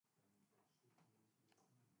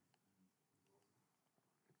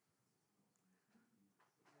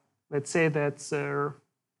let's say that's 0.3,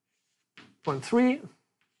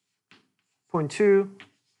 0.2,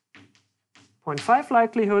 0.5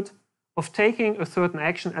 likelihood of taking a certain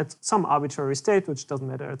action at some arbitrary state, which doesn't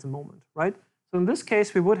matter at the moment, right? So in this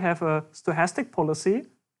case, we would have a stochastic policy.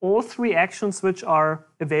 All three actions which are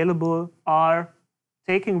available are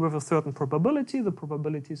taken with a certain probability. The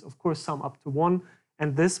probabilities, of course, sum up to 1,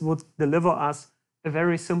 and this would deliver us a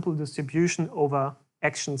very simple distribution over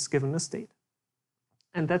actions given a state.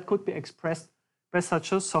 And that could be expressed by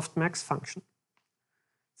such a softmax function.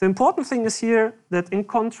 The important thing is here that in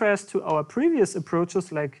contrast to our previous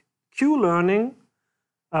approaches like Q-learning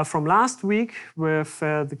from last week with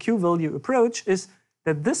the Q-value approach, is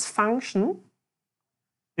that this function,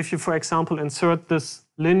 if you, for example, insert this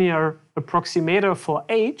linear approximator for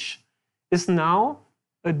h, is now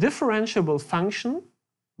a differentiable function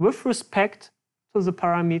with respect to the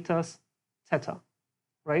parameters theta,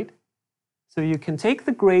 right? So you can take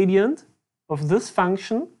the gradient of this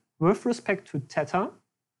function with respect to theta,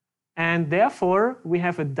 and therefore we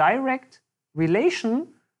have a direct relation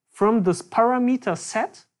from this parameter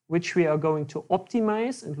set, which we are going to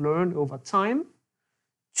optimize and learn over time,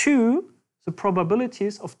 to the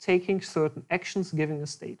probabilities of taking certain actions given a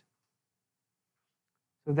state.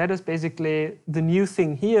 So that is basically the new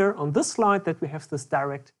thing here on this slide, that we have this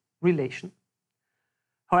direct relation.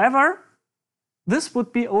 However, this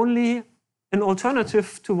would be only an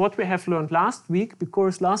alternative to what we have learned last week,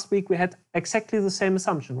 because last week we had exactly the same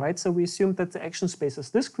assumption, right? So we assumed that the action space is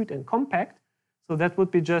discrete and compact. So that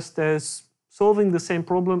would be just as solving the same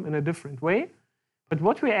problem in a different way. But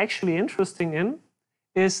what we're actually interested in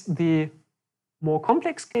is the more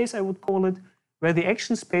complex case, I would call it, where the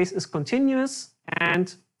action space is continuous.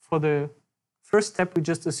 And for the first step, we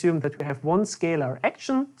just assume that we have one scalar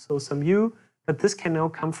action, so some u, but this can now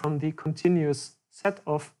come from the continuous set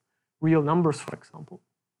of real numbers, for example.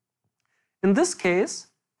 In this case,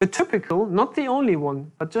 a typical, not the only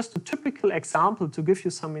one, but just a typical example to give you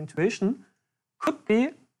some intuition, could be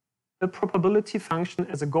a probability function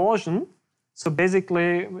as a Gaussian. So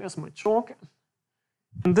basically, where's my chalk?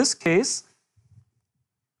 In this case,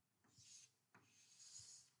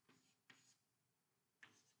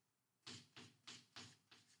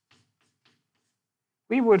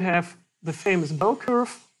 we would have the famous bell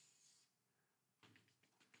curve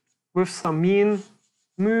with some mean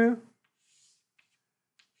mu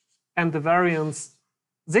and the variance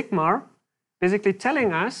sigma, basically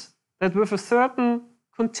telling us that with a certain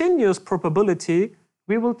continuous probability,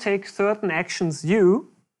 we will take certain actions u,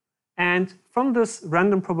 and from this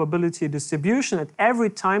random probability distribution, at every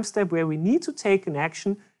time step where we need to take an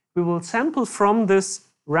action, we will sample from this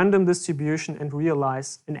random distribution and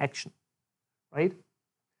realize an action, right?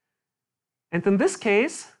 And in this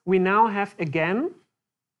case, we now have again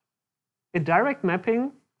a direct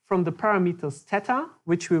mapping from the parameters theta,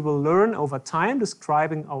 which we will learn over time,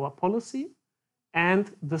 describing our policy,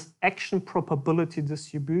 and this action probability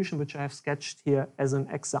distribution, which I have sketched here as an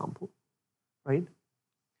example, right?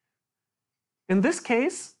 In this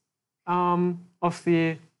case of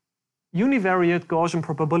the univariate Gaussian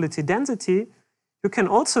probability density, you can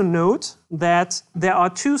also note that there are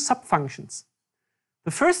two subfunctions.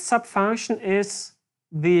 The first subfunction is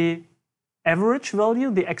the average value,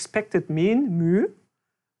 the expected mean, mu.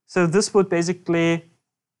 So this would basically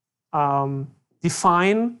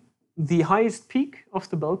define the highest peak of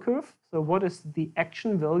the bell curve. So what is the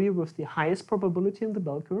action value with the highest probability in the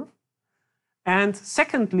bell curve? And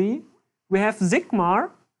secondly, we have sigma.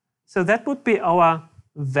 So that would be our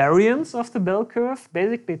variance of the bell curve,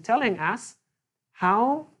 basically telling us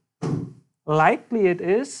how likely it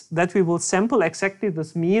is that we will sample exactly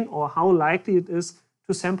this mean, or how likely it is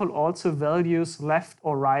to sample also values left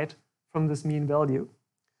or right from this mean value.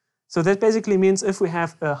 So that basically means if we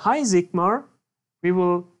have a high sigma, we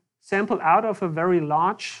will sample out of a very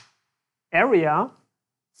large area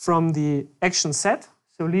from the action set,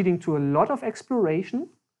 so leading to a lot of exploration.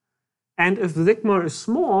 And if sigma is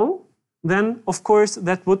small, then of course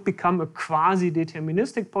that would become a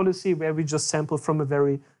quasi-deterministic policy where we just sample from a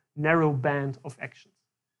very narrow band of actions.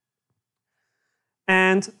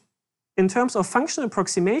 And in terms of function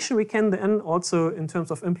approximation, we can then also, in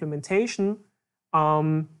terms of implementation,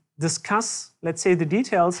 discuss, let's say, the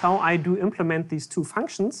details, how I do implement these two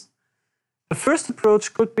functions. The first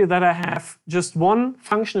approach could be that I have just one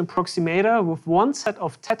function approximator with one set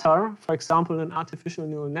of theta, for example, an artificial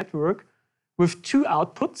neural network, with two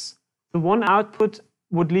outputs. The one output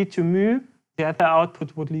would lead to mu, the other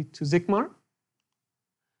output would lead to sigma.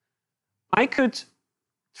 I could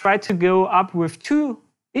try to go up with two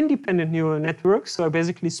independent neural networks, so I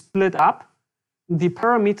basically split up the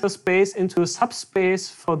parameter space into a subspace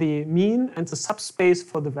for the mean and the subspace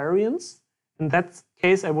for the variance. In that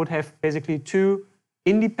case, I would have basically two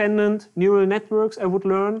independent neural networks I would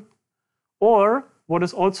learn. Or what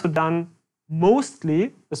is also done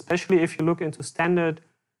mostly, especially if you look into standard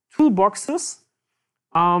toolboxes,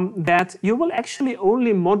 that you will actually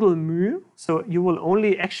only model mu. So you will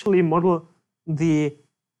only actually model the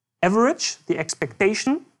average, the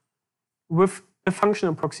expectation, with a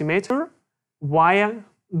function approximator, while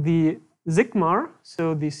the sigma,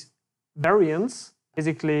 so this variance,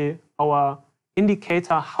 basically our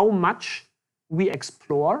indicator how much we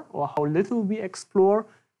explore or how little we explore,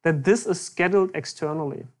 that this is scheduled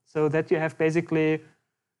externally. So that you have basically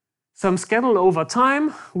some schedule over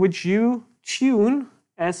time, which you tune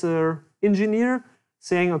as an engineer,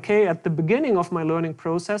 saying, okay, at the beginning of my learning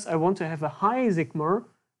process, I want to have a high sigma,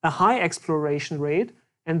 a high exploration rate,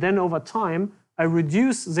 and then over time, I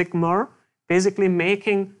reduce sigma, basically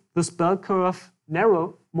making this bell curve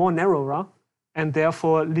more narrower, and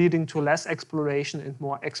therefore leading to less exploration and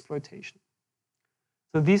more exploitation.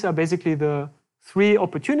 So these are basically the three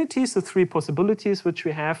opportunities, the three possibilities which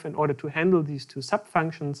we have in order to handle these two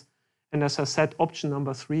subfunctions. And as I said, option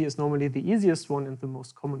number 3 is normally the easiest one and the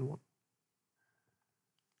most common one.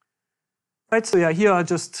 Right, so yeah, here are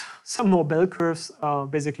just some more bell curves,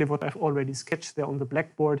 basically what I've already sketched there on the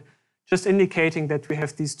blackboard, just indicating that we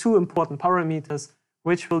have these two important parameters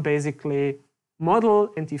which will basically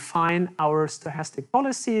model and define our stochastic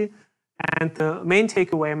policy. And the main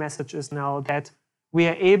takeaway message is now that we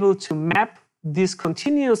are able to map these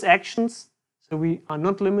continuous actions, so we are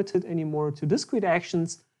not limited anymore to discrete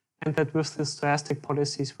actions, and that with the stochastic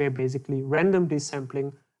policies, we're basically randomly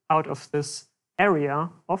sampling out of this area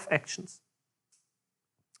of actions.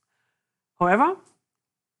 However,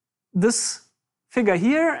 this figure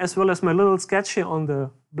here, as well as my little sketch here on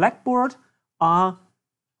the blackboard, are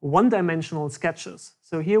one-dimensional sketches.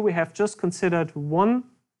 So here we have just considered one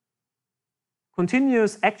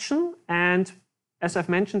continuous action, and as I've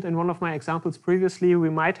mentioned in one of my examples previously, we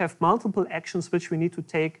might have multiple actions which we need to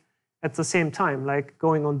take at the same time, like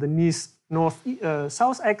going on the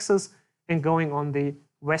north-south axis and going on the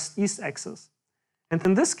west-east axis. And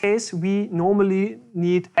in this case, we normally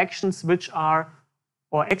need actions which are,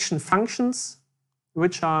 or action functions,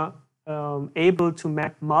 which are able to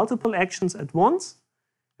map multiple actions at once.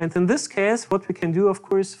 And in this case, what we can do, of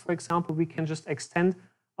course, for example, we can just extend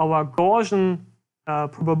our Gaussian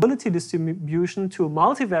probability distribution to a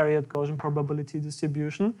multivariate Gaussian probability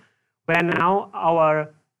distribution, where now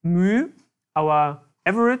our mu, our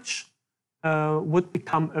average, would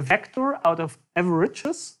become a vector out of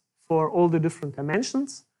averages for all the different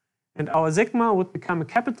dimensions. And our sigma would become a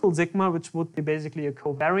capital sigma, which would be basically a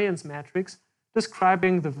covariance matrix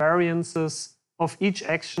describing the variances of each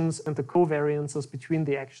actions and the covariances between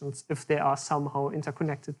the actions if they are somehow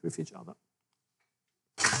interconnected with each other.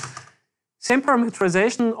 Same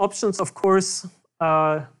parameterization options, of course,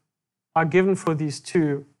 are given for these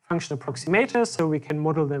two function approximators, so we can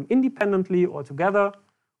model them independently or together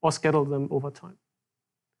or schedule them over time.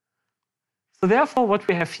 So therefore, what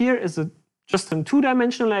we have here is just a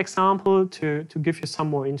two-dimensional example to give you some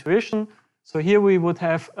more intuition. So here we would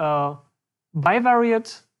have a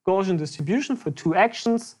bivariate Gaussian distribution for two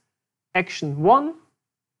actions, action 1,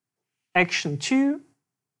 action 2,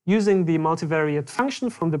 using the multivariate function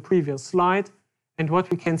from the previous slide. And what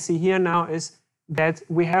we can see here now is that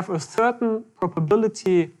we have a certain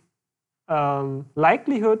probability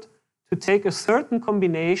likelihood to take a certain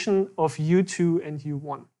combination of U2 and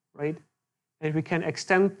U1, right? And we can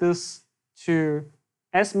extend this to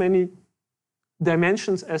as many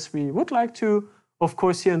dimensions as we would like to. Of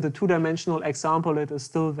course, here in the two-dimensional example, it is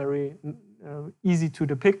still very easy to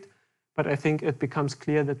depict, but I think it becomes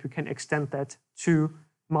clear that we can extend that to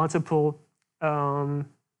multiple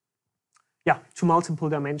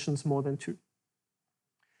dimensions more than 2.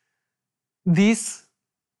 These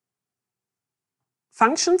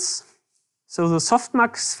functions, so the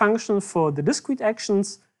softmax function for the discrete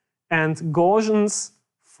actions and Gaussians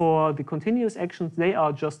for the continuous actions, they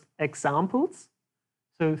are just examples.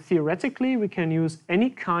 So theoretically, we can use any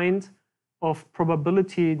kind of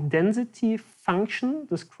probability density function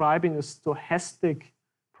describing a stochastic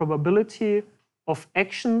probability of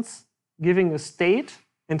actions giving a state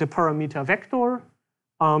and a parameter vector.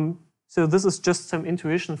 So this is just some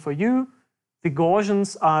intuition for you. The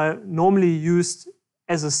Gaussians are normally used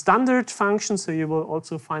as a standard function, so you will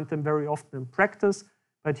also find them very often in practice.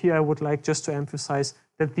 But here I would like just to emphasize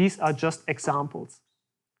that these are just examples.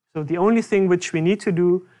 So the only thing which we need to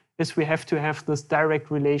do is we have to have this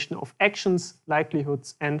direct relation of actions,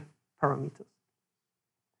 likelihoods, and parameters.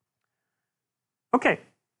 Okay,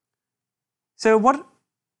 so what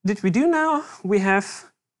did we do now? We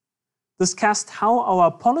have discussed how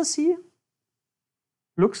our policy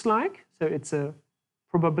looks like. So it's a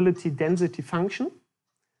probability density function.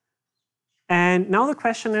 And now the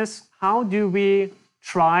question is, how do we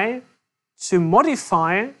try to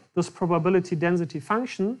modify this probability density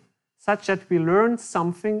function such that we learn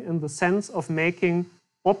something in the sense of making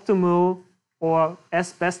optimal or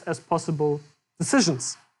as best as possible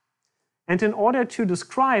decisions? And in order to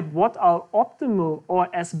describe what are optimal or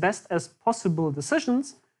as best as possible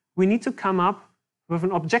decisions, we need to come up with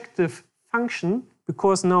an objective function,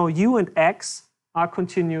 because now u and x are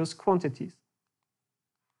continuous quantities.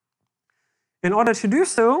 In order to do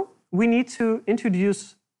so, we need to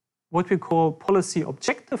introduce what we call policy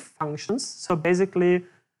objective functions. So basically,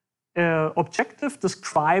 objective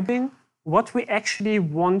describing what we actually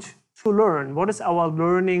want to learn. What is our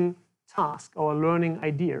learning task, our learning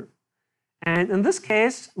idea? And in this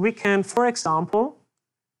case, we can, for example,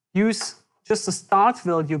 use just a start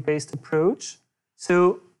value-based approach.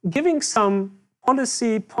 So giving some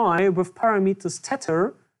policy pi with parameters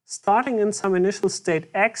theta, starting in some initial state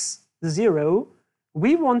x, 0,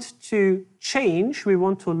 we want to change, we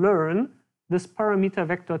want to learn this parameter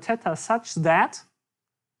vector theta such that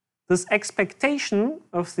this expectation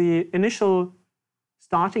of the initial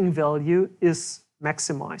starting value is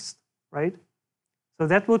maximized, right? So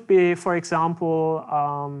that would be, for example,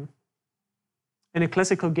 in a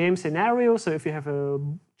classical game scenario. So if you have a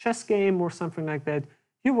chess game or something like that,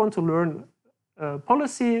 you want to learn a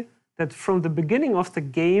policy that from the beginning of the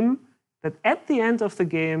game, that at the end of the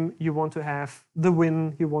game, you want to have the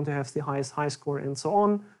win, you want to have the highest high score, and so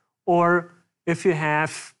on. Or if you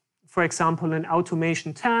have, for example, an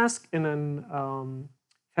automation task in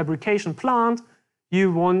a fabrication plant, you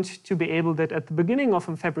want to be able that at the beginning of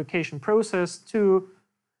a fabrication process to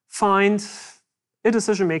find a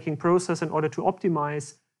decision-making process in order to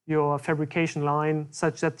optimize your fabrication line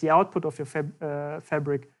such that the output of your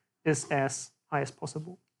fabric is as high as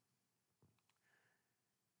possible.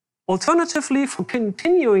 Alternatively, for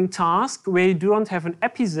continuing tasks where you don't have an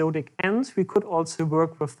episodic end, we could also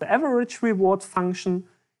work with the average reward function.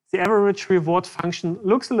 The average reward function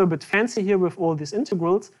looks a little bit fancy here with all these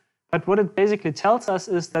integrals, but what it basically tells us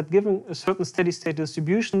is that given a certain steady-state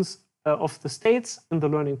distributions of the states in the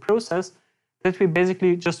learning process, that we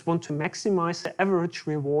basically just want to maximize the average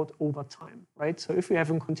reward over time, right? So if we have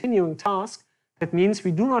a continuing task, that means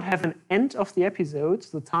we do not have an end of the episode.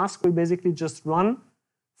 The task will basically just run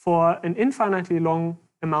for an infinitely long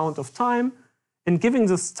amount of time. And given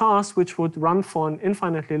this task, which would run for an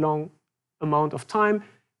infinitely long amount of time,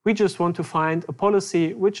 we just want to find a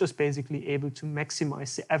policy which is basically able to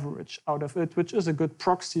maximize the average out of it, which is a good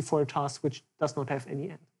proxy for a task which does not have any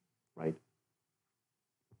end, right?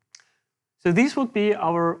 So these would be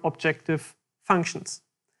our objective functions.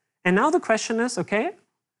 And now the question is, okay,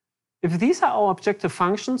 if these are our objective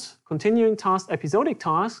functions, continuing task, episodic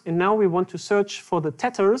task, and now we want to search for the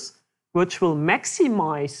thetas which will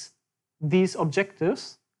maximize these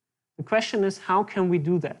objectives, the question is, how can we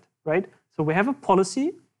do that, right? So we have a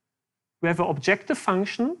policy, we have an objective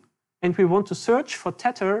function, and we want to search for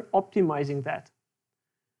theta optimizing that.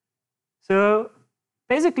 So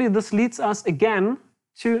basically, this leads us again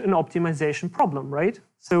to an optimization problem, right?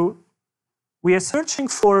 So we are searching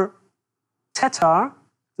for theta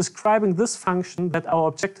describing this function that our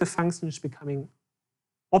objective function is becoming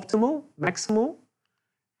optimal, maximal,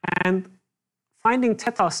 and finding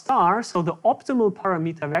theta star, so the optimal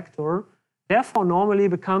parameter vector, therefore normally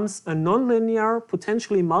becomes a nonlinear,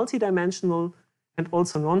 potentially multidimensional, and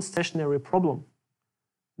also non-stationary problem.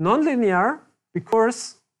 Nonlinear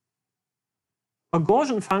because a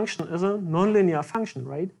Gaussian function is a nonlinear function,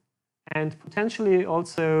 right? And potentially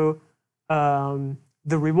also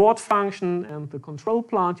the reward function and the control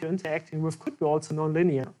plant you're interacting with could be also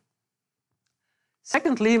nonlinear.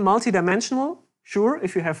 Secondly, multidimensional. Sure,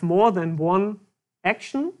 if you have more than one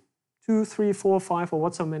action, 2, 3, 4, 5, or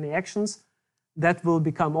what so many actions, that will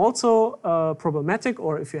become also problematic,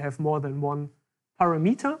 or if you have more than one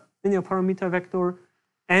parameter in your parameter vector,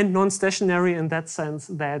 and non-stationary in that sense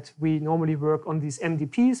that we normally work on these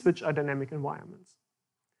MDPs, which are dynamic environments.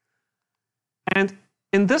 And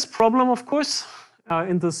in this problem, of course,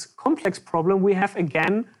 in this complex problem, we have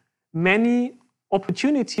again many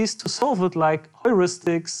opportunities to solve it, like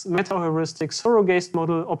heuristics, meta-heuristics, surrogate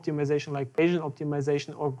model optimization like Bayesian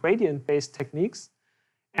optimization or gradient-based techniques.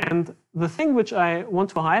 And the thing which I want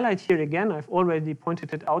to highlight here again, I've already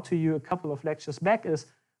pointed it out to you a couple of lectures back, is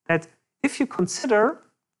that if you consider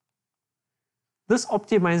this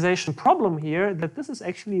optimization problem here, that this is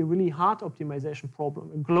actually a really hard optimization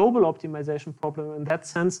problem, a global optimization problem in that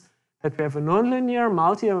sense that we have a nonlinear,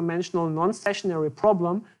 multi-dimensional, non-stationary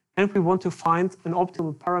problem, and we want to find an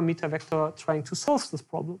optimal parameter vector trying to solve this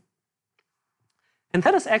problem. And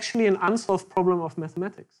that is actually an unsolved problem of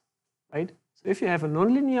mathematics, right? So if you have a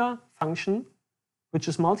nonlinear function, which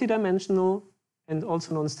is multidimensional and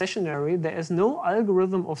also non-stationary, there is no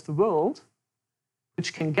algorithm of the world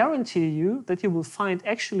which can guarantee you that you will find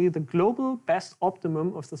actually the global best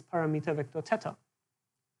optimum of this parameter vector theta.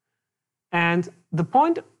 And the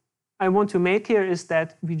point I want to make here is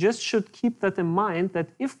that we just should keep that in mind, that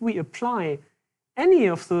if we apply any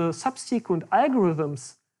of the subsequent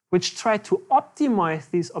algorithms which try to optimize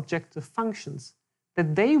these objective functions,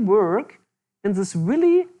 that they work in this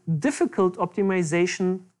really difficult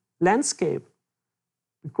optimization landscape.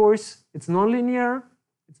 Because it's nonlinear,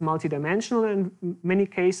 it's multidimensional in many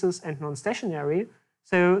cases, and non-stationary.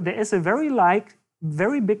 So there is a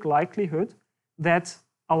very big likelihood that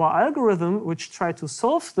our algorithm, which tries to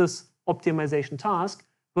solve this optimization task,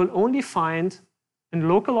 will only find a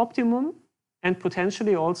local optimum and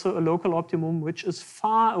potentially also a local optimum which is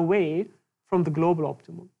far away from the global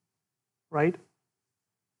optimum, right?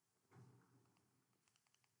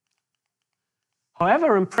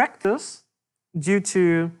 However, in practice, due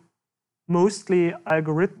to mostly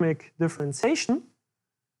algorithmic differentiation,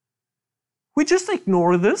 we just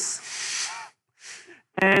ignore this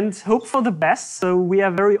and hope for the best. So we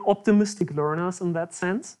are very optimistic learners in that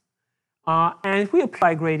sense. And we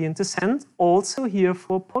apply gradient descent also here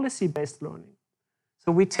for policy-based learning.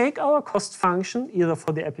 So we take our cost function either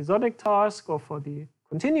for the episodic task or for the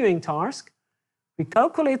continuing task. We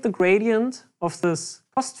calculate the gradient of this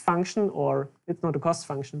cost function, or it's not a cost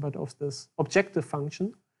function, but of this objective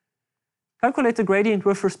function. Calculate the gradient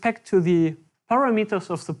with respect to the parameters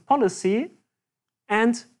of the policy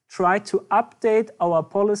and try to update our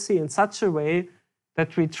policy in such a way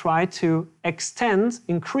that we try to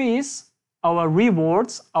increase our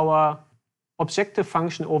rewards, our objective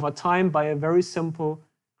function over time by a very simple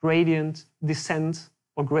gradient descent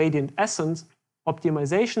or gradient ascent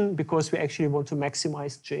optimization, because we actually want to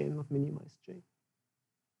maximize J and not minimize J.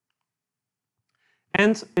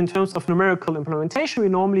 And in terms of numerical implementation, we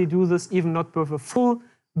normally do this even not with a full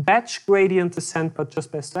batch gradient descent, but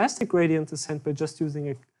just by stochastic gradient descent, by just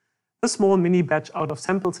using a small mini batch out of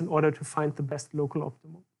samples in order to find the best local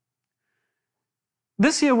optimum.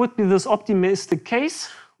 This here would be this optimistic case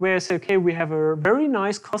where I say, okay, we have a very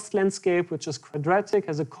nice cost landscape, which is quadratic,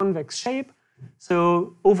 has a convex shape.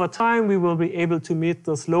 So over time, we will be able to meet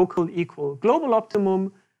this local equal global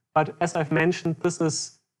optimum. But as I've mentioned, this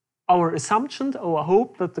is our assumption, our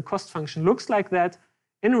hope that the cost function looks like that.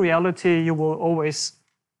 In reality, you will always,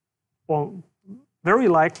 or very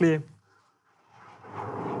likely,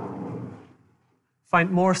 find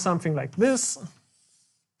more something like this.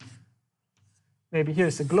 Maybe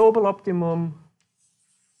here's a global optimum.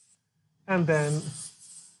 And then,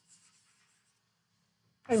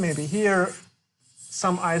 and maybe here,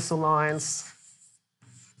 some isolines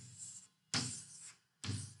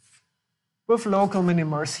with local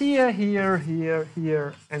minimums here, here, here,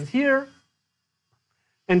 here, and here.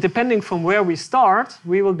 And depending from where we start,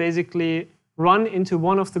 we will basically run into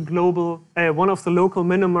one of the local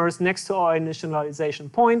minimums next to our initialization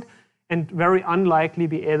point, and very unlikely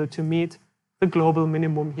be able to meet the global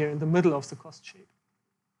minimum here in the middle of the cost shape.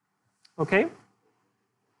 Okay?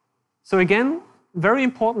 So again, very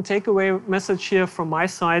important takeaway message here from my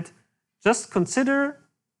side. Just consider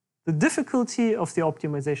the difficulty of the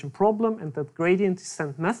optimization problem, and that gradient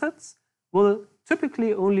descent methods will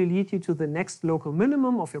typically only lead you to the next local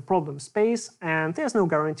minimum of your problem space, and there's no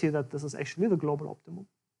guarantee that this is actually the global optimum.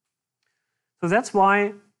 So that's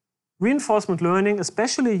why reinforcement learning,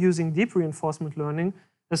 especially using deep reinforcement learning,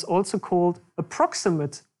 is also called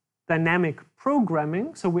approximate dynamic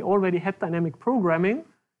programming. So we already had dynamic programming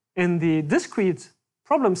in the discrete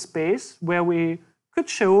problem space, where we could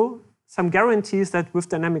show some guarantees that with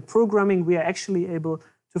dynamic programming, we are actually able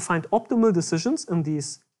to find optimal decisions in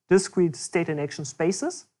these discrete state and action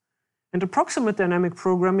spaces. And approximate dynamic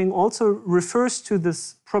programming also refers to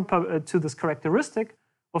this characteristic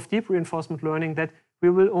of deep reinforcement learning, that we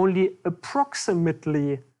will only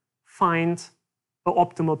approximately find an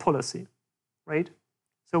optimal policy, right?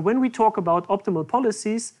 So when we talk about optimal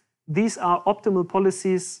policies, these are optimal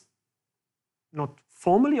policies, not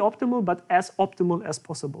formally optimal, but as optimal as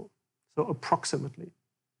possible. So approximately.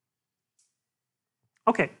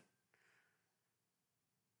 Okay.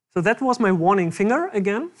 So that was my warning finger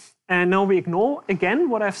again. And now we ignore again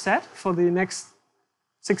what I've said for the next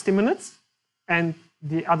 60 minutes and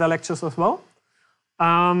the other lectures as well.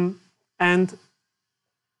 And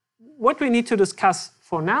what we need to discuss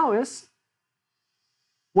for now is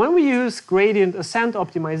when we use gradient ascent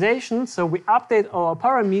optimization, so we update our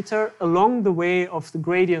parameter along the way of the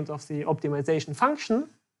gradient of the optimization function,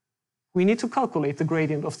 we need to calculate the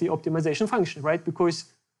gradient of the optimization function, right? Because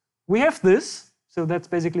we have this, so that's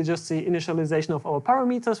basically just the initialization of our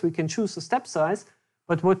parameters. We can choose the step size,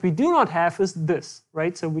 but what we do not have is this,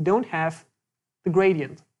 right? So we don't have the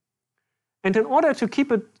gradient. And in order to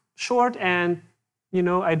keep it short and,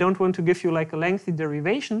 I don't want to give you like a lengthy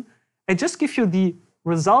derivation, I just give you the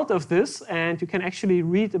result of this, and you can actually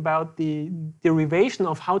read about the derivation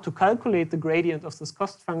of how to calculate the gradient of this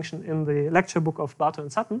cost function in the lecture book of Bartow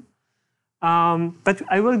and Sutton. But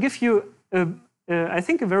I will give you, I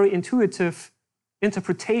think, a very intuitive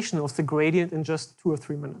interpretation of the gradient in just 2 or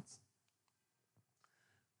 3 minutes.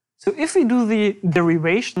 So if we do the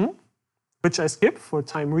derivation, which I skip for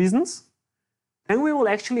time reasons, then we will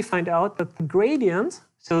actually find out that the gradient,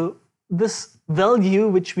 so this value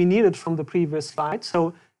which we needed from the previous slide,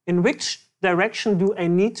 so in which direction do I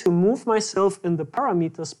need to move myself in the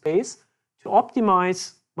parameter space to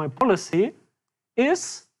optimize my policy,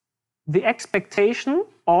 is the expectation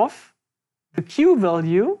of the Q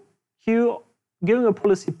value, Q given a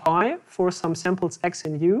policy pi for some samples x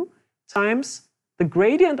and u, times the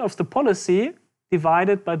gradient of the policy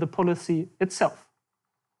divided by the policy itself.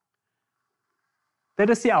 That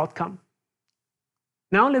is the outcome.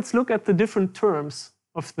 Now let's look at the different terms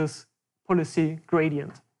of this policy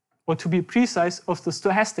gradient, or to be precise, of the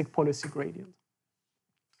stochastic policy gradient.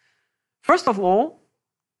 First of all,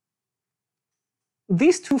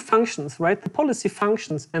 these two functions, right, the policy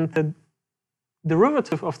functions and the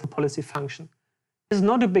derivative of the policy function, is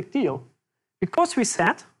not a big deal, because we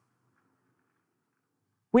said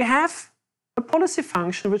we have a policy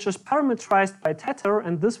function which is parameterized by theta,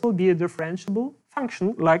 and this will be a differentiable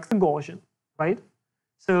function like the Gaussian, right?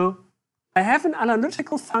 So I have an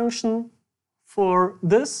analytical function for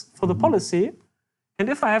this, for the policy, and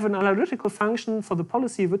if I have an analytical function for the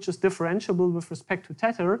policy which is differentiable with respect to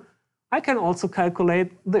theta, I can also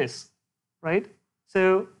calculate this, right?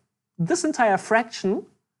 So this entire fraction,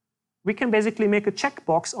 we can basically make a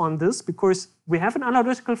checkbox on this because we have an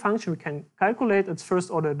analytical function, we can calculate its first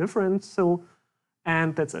order difference,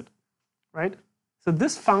 and that's it, right? So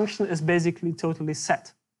this function is basically totally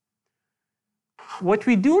set. What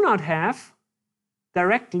we do not have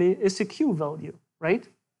directly is the Q value, right?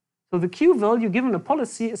 So the Q value given a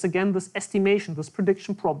policy is again this estimation, this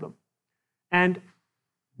prediction problem. And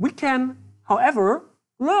we can, however,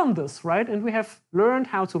 learn this, right? And we have learned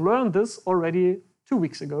how to learn this already 2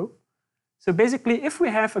 weeks ago. So basically, if we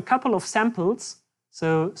have a couple of samples,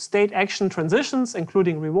 so state action transitions,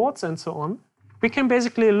 including rewards and so on, we can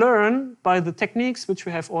basically learn by the techniques which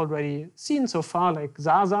we have already seen so far, like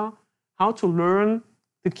Zaza, how to learn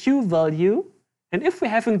the Q value. And if we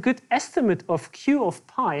have a good estimate of Q of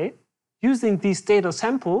pi using these data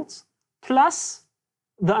samples, plus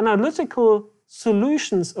the analytical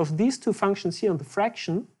solutions of these two functions here on the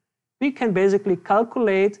fraction, we can basically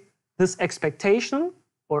calculate this expectation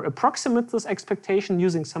or approximate this expectation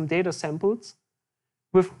using some data samples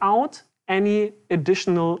without any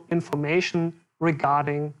additional information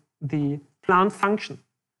regarding the plant function,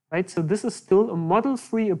 right? So this is still a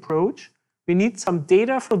model-free approach. We need some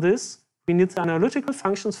data for this. We need the analytical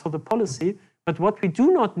functions for the policy. But what we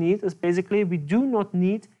do not need is basically we do not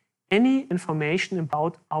need any information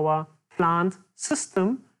about our plant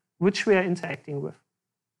system which we are interacting with.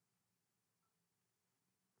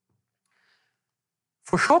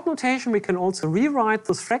 For short notation, we can also rewrite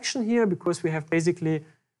this fraction here because we have basically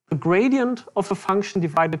the gradient of a function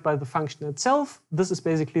divided by the function itself. This is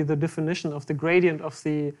basically the definition of the gradient of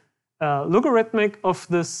the logarithmic of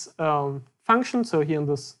this function, so here in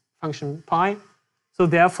this function pi. So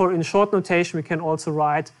therefore, in short notation, we can also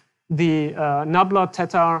write the nabla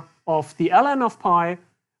theta of the ln of pi,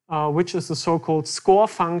 which is the so-called score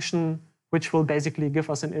function, which will basically give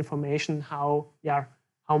us an information how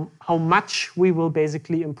much we will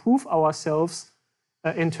basically improve ourselves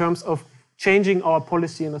in terms of changing our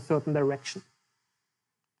policy in a certain direction.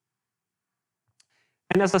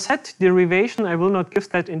 And as I said, derivation, I will not give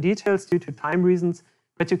that in details due to time reasons,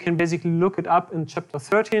 but you can basically look it up in chapter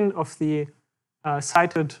 13 of the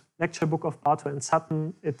cited lecture book of Bartow and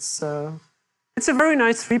Sutton. It's a very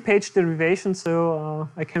nice 3-page derivation, so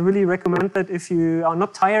I can really recommend that if you are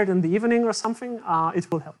not tired in the evening or something, it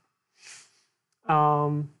will help.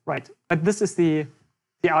 Right, but this is the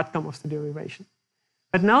outcome of the derivation.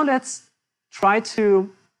 But now let's try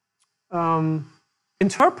to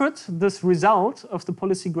interpret this result of the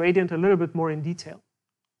policy gradient a little bit more in detail.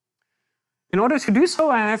 In order to do so,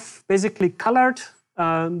 I have basically colored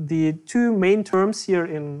the two main terms here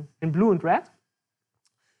in blue and red.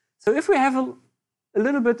 So if we have a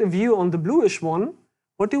little bit of view on the bluish one,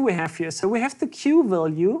 what do we have here? So we have the Q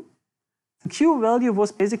value. The Q value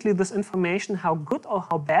was basically this information, how good or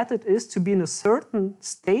how bad it is to be in a certain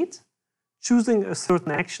state, choosing a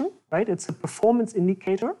certain action, right? It's a performance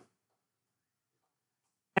indicator.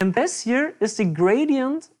 And this here is the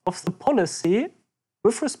gradient of the policy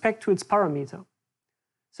with respect to its parameter.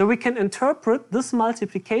 So we can interpret this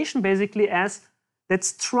multiplication basically as,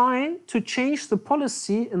 let's try to change the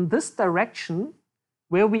policy in this direction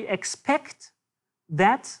where we expect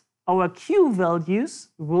that our Q values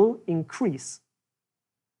will increase,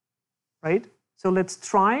 right? So let's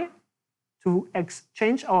try to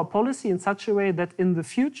change our policy in such a way that in the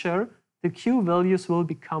future, the Q values will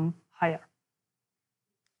become higher,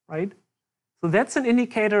 right? So that's an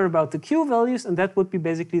indicator about the Q values, and that would be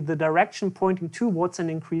basically the direction pointing towards an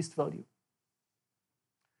increased value.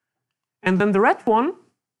 And then the red one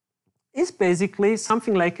is basically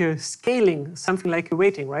something like a scaling, something like a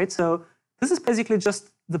weighting, right? So this is basically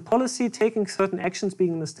just the policy taking certain actions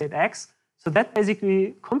being in the state X. So that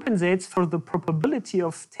basically compensates for the probability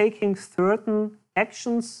of taking certain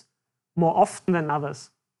actions more often than others,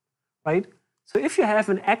 right? So if you have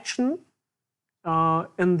an action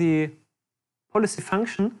in the policy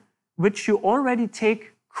function which you already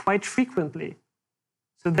take quite frequently,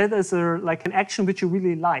 so that is like an action which you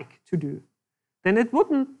really like to do, then it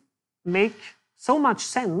wouldn't make so much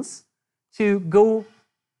sense to go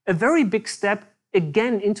a very big step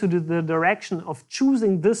again into the direction of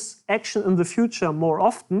choosing this action in the future more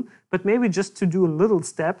often, but maybe just to do a little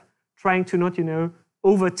step, trying to not,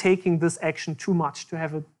 overtaking this action too much, to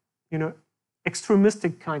have a,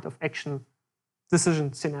 extremistic kind of action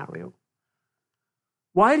decision scenario.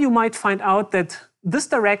 While you might find out that this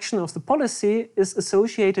direction of the policy is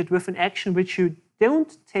associated with an action which you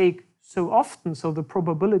don't take so often, so the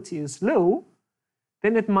probability is low,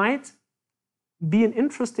 then it might be an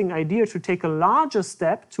interesting idea to take a larger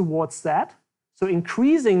step towards that, so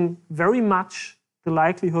increasing very much the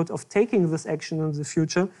likelihood of taking this action in the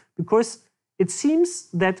future, because it seems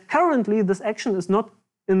that currently this action is not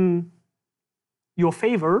in your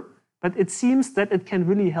favor, but it seems that it can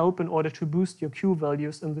really help in order to boost your Q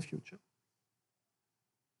values in the future.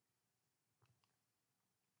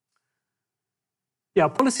 Yeah,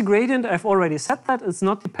 policy gradient, I've already said that. It's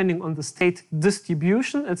not depending on the state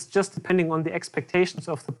distribution. It's just depending on the expectations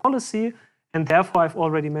of the policy. And therefore, I've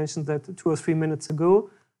already mentioned that 2 or 3 minutes ago.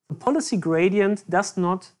 The policy gradient does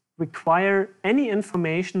not require any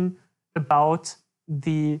information about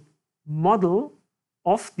the model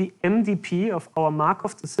of the MDP of our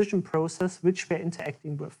Markov decision process which we're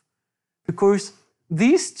interacting with. Because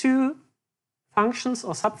these two functions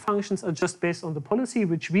or subfunctions are just based on the policy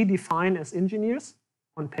which we define as engineers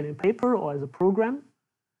on pen and paper or as a program.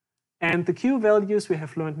 And the Q values, we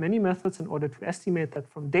have learned many methods in order to estimate that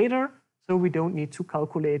from data, so we don't need to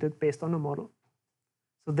calculate it based on a model.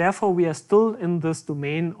 So therefore, we are still in this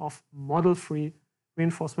domain of model-free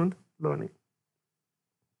reinforcement learning.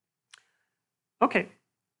 Okay.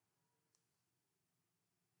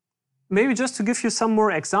 Maybe just to give you some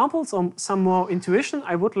more examples or some more intuition,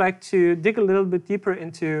 I would like to dig a little bit deeper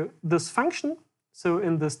into this function. So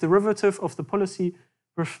in this derivative of the policy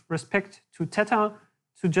with respect to theta,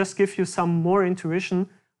 to just give you some more intuition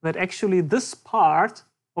that actually this part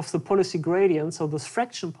of the policy gradient, so this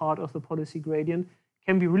fraction part of the policy gradient,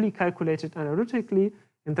 can be really calculated analytically,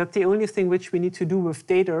 and that the only thing which we need to do with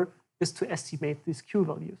data is to estimate these Q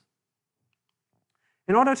values.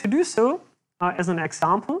 In order to do so, as an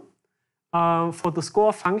example, for the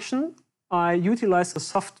score function, I utilize the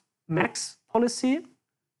softmax policy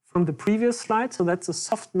from the previous slide. So that's a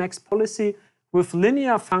softmax policy with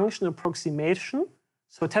linear function approximation.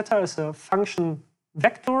 So theta is a function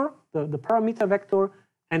vector, the parameter vector,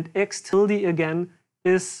 and x tilde again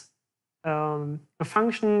is a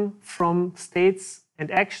function from states and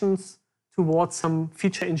actions towards some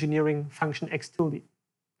feature engineering function x tilde.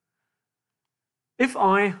 If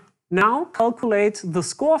I now calculate the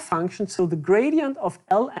score function, so the gradient of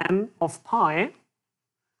ln of pi,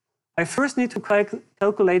 I first need to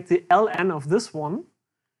calculate the ln of this one.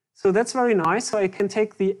 So that's very nice. So I can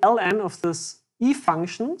take the ln of this e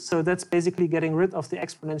function. So that's basically getting rid of the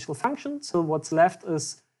exponential function. So what's left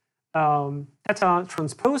is theta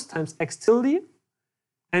transpose times x tilde.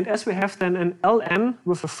 And as we have then an ln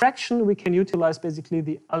with a fraction, we can utilize basically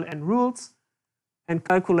the ln rules and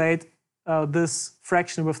calculate this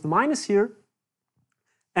fraction with the minus here.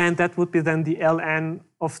 And that would be then the ln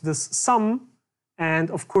of this sum.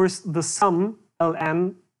 And of course, the sum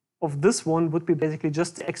ln of this one would be basically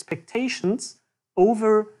just the expectations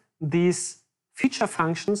over these feature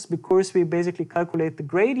functions, because we basically calculate the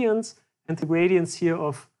gradients, and the gradients here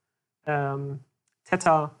of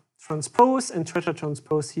theta transpose and theta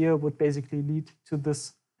transpose here would basically lead to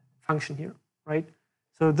this function here, right?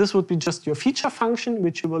 So this would be just your feature function,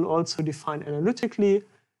 which you will also define analytically,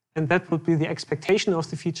 and that would be the expectation of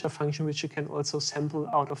the feature function, which you can also sample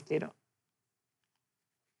out of data.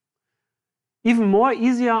 Even more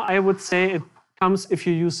easier, I would say, it comes if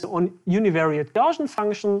you use the univariate Gaussian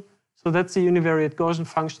function. So that's the univariate Gaussian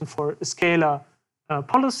function for a scalar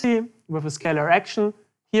policy with a scalar action.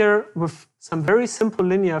 Here with some very simple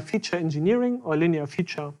linear feature engineering or linear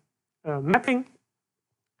feature mapping.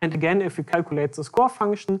 And again, if we calculate the score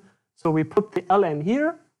function, so we put the ln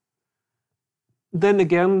here, then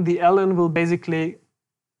again, the ln will basically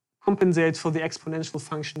compensate for the exponential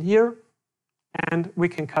function here, and we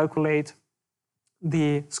can calculate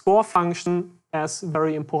the score function as a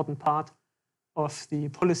very important part of the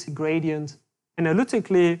policy gradient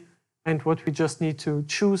analytically, and what we just need to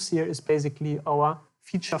choose here is basically our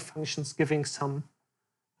feature functions giving some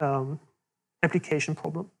application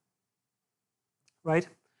problem, right?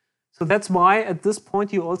 So that's why at this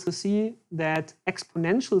point you also see that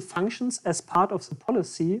exponential functions as part of the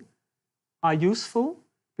policy are useful,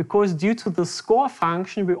 because due to the score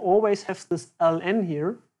function we always have this ln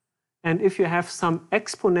here, and if you have some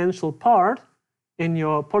exponential part in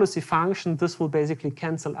your policy function, this will basically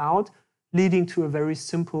cancel out, leading to a very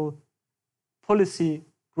simple policy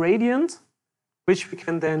gradient, which we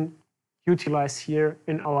can then utilize here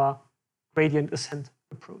in our gradient ascent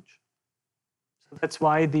approach. So that's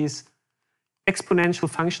why these exponential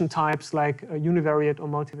function types like univariate or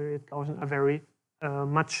multivariate Gaussian are very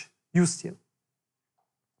much used here.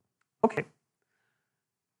 Okay.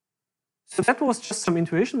 So that was just some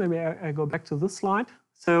intuition. Maybe I go back to this slide.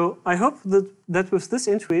 So I hope that with this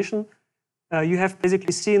intuition, you have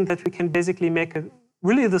basically seen that we can basically make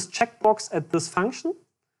really this checkbox at this function,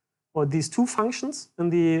 or these two functions in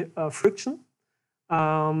the friction.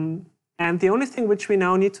 And the only thing which we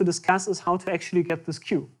now need to discuss is how to actually get this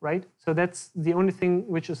Q, right? So that's the only thing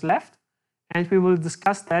which is left. And we will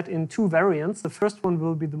discuss that in two variants. The first one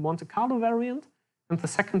will be the Monte Carlo variant, and the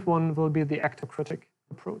second one will be the actor-critic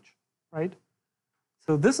approach, right?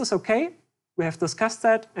 So this is okay. We have discussed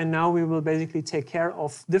that, and now we will basically take care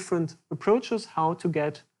of different approaches, how to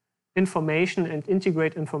get information and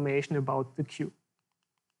integrate information about the Q.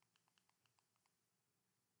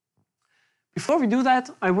 Before we do that,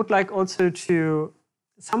 I would like also to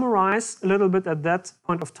summarize a little bit at that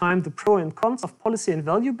point of time the pros and cons of policy and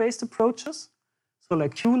value-based approaches. So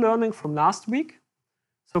like Q learning from last week.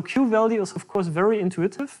 So Q value is of course very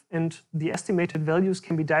intuitive, and the estimated values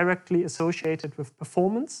can be directly associated with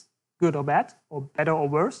performance, good or bad, or better or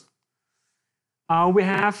worse. We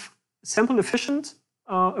have sample efficient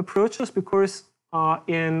approaches, because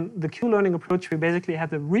in the Q learning approach, we basically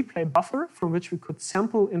had a replay buffer from which we could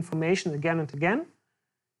sample information again and again.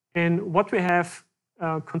 And what we have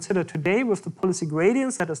considered today with the policy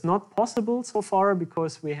gradients, that is not possible so far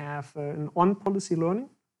because we have an on-policy learning.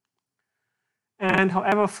 And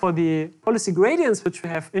however, for the policy gradients which we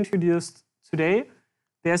have introduced today,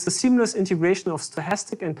 there's a seamless integration of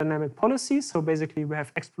stochastic and dynamic policy. So basically we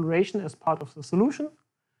have exploration as part of the solution.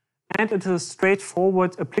 And it is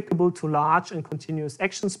straightforward, applicable to large and continuous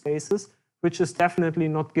action spaces, which is definitely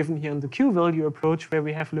not given here in the Q value approach, where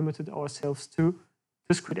we have limited ourselves to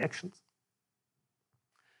discrete actions.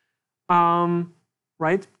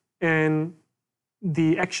 Right? In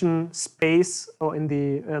the action space, or in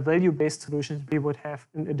the value-based solutions, we would have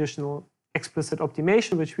an additional explicit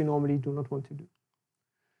optimization, which we normally do not want to do.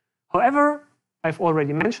 However, I've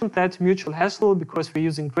already mentioned that mutual hassle, because we're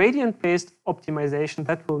using gradient-based optimization,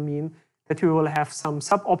 that will mean that we will have some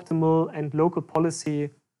suboptimal and local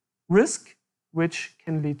policy risk, which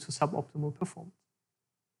can lead to suboptimal performance.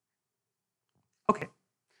 Okay,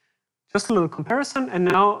 just a little comparison, and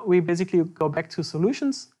now we basically go back to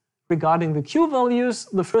solutions. Regarding the Q values,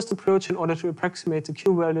 the first approach in order to approximate the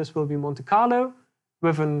Q values will be Monte Carlo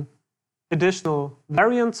with an additional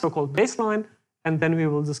variant, so-called baseline, and then we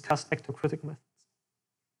will discuss actor-critic methods.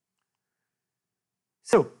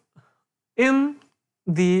 So, in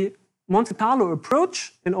the Monte Carlo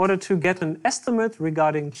approach, in order to get an estimate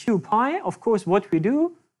regarding Q pi, of course, what we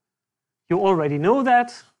do, you already know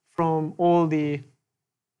that from all the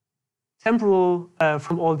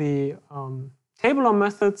tabular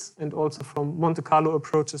methods, and also from Monte Carlo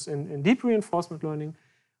approaches in deep reinforcement learning.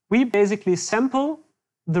 We basically sample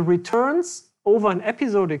the returns over an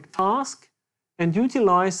episodic task and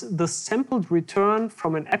utilize the sampled return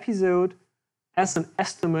from an episode as an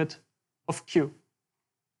estimate of Q,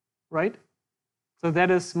 right? So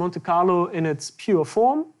that is Monte Carlo in its pure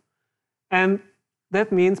form. And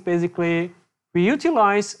that means basically we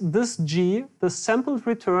utilize this G, the sampled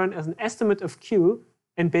return, as an estimate of Q,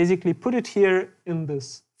 and basically put it here in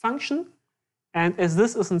this function. And as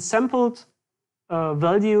this is a sampled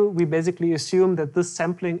value, we basically assume that this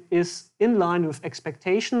sampling is in line with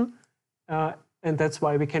expectation. And that's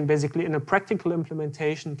why we can basically, in a practical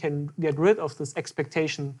implementation, can get rid of this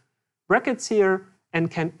expectation brackets here and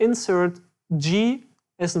can insert G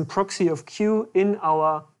as a proxy of Q in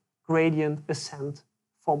our gradient ascent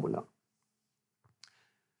formula.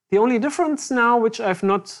 The only difference now, which I've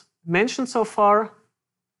not mentioned so far,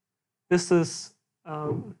 this is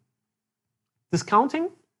discounting.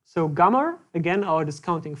 So gamma, again, our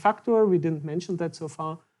discounting factor, we didn't mention that so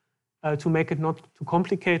far to make it not too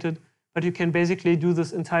complicated, but you can basically do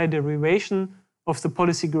this entire derivation of the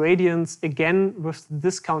policy gradients again with the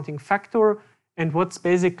discounting factor. And what's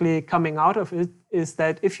basically coming out of it is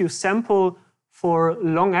that if you sample for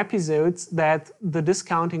long episodes, that the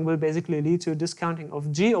discounting will basically lead to a discounting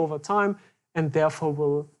of G over time and therefore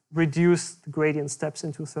will reduce the gradient steps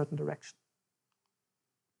into a certain direction.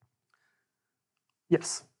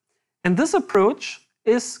 Yes. And this approach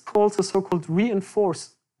is called the so-called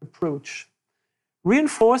reinforce approach.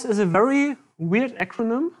 Reinforce is a very weird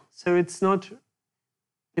acronym. So it's not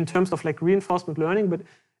in terms of like reinforcement learning, but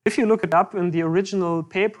if you look it up in the original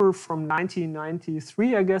paper from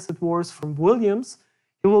 1993, I guess it was, from Williams,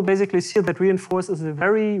 you will basically see that reinforce is a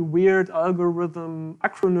very weird algorithm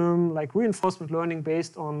acronym, like reinforcement learning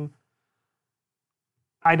based on,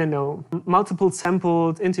 I don't know, multiple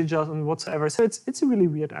sampled integers and whatsoever. So it's a really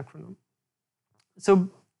weird acronym. So,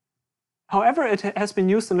 however, it has been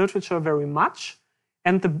used in literature very much.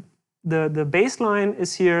 And the baseline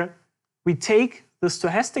is here. We take the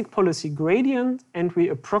stochastic policy gradient and we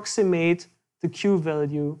approximate the Q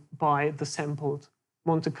value by the sampled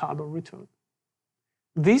Monte Carlo return.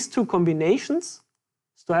 These two combinations,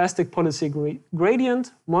 stochastic policy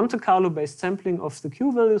gradient, Monte Carlo based sampling of the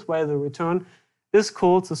Q values via the return, is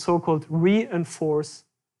called the so-called reinforce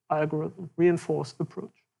algorithm, reinforce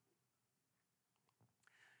approach.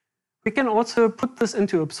 We can also put this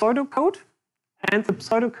into a pseudocode. And the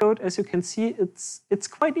pseudocode, as you can see, it's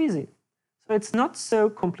quite easy. So it's not so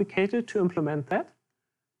complicated to implement that.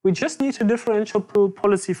 We just need a differential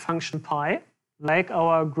policy function pi, like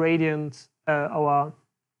our gradient, our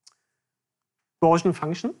Gaussian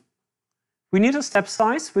function. We need a step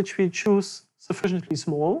size, which we choose sufficiently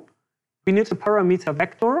small. We need a parameter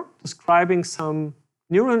vector describing some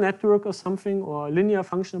neural network or something, or linear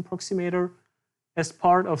function approximator as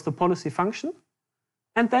part of the policy function.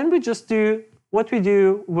 And then we just do what we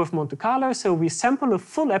do with Monte Carlo. So we sample a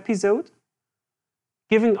full episode,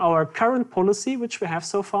 giving our current policy, which we have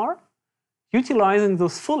so far, utilizing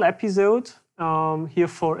this full episode here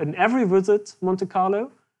for an every visit Monte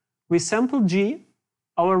Carlo. We sample G,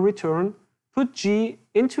 our return, put G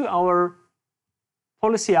into our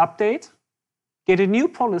policy update, get a new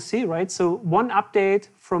policy, right? So one update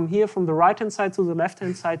from here, from the right-hand side to the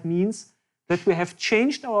left-hand side, means that we have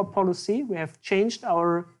changed our policy, we have changed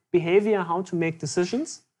our behavior, how to make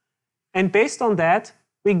decisions. And based on that,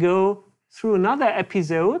 we go through another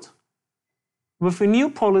episode with a new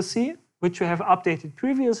policy, which we have updated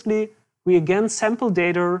previously. We again sample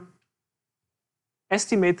data,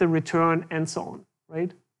 estimate the return, and so on,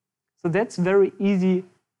 right? So that's very easy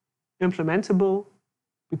implementable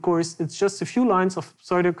because it's just a few lines of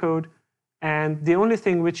pseudocode. And the only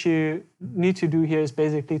thing which you need to do here is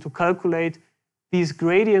basically to calculate these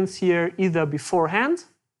gradients here either beforehand,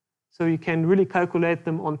 so you can really calculate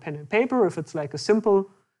them on pen and paper if it's like a simple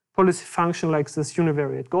policy function like this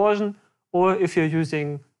univariate Gaussian, or if you're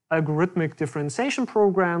using algorithmic differentiation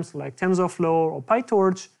programs like TensorFlow or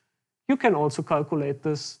PyTorch, you can also calculate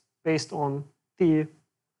this based on the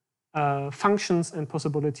functions and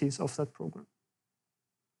possibilities of that program.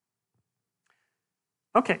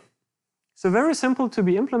 Okay, so very simple to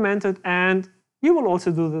be implemented, and you will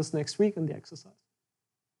also do this next week in the exercise.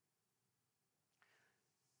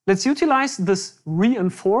 Let's utilize this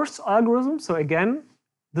reinforce algorithm. So again,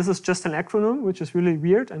 this is just an acronym, which is really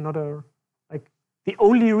weird and not the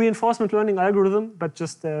only reinforcement learning algorithm, but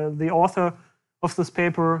just the author of this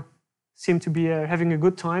paper seemed to be having a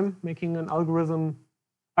good time making an algorithm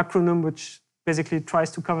acronym which basically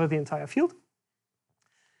tries to cover the entire field.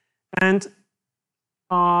 And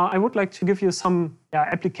I would like to give you some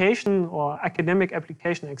application or academic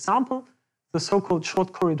application example, the so-called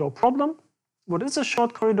short corridor problem. What is a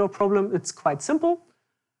short corridor problem? It's quite simple.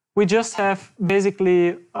 we just have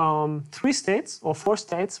basically 3 states or 4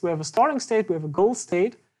 states. We have a starting state, we have a goal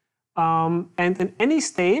state, and in any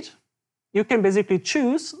state, you can basically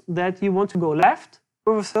choose that you want to go left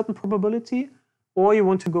with a certain probability, or you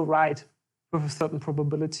want to go right with a certain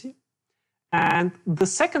probability. And the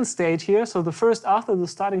second state here, so the first after the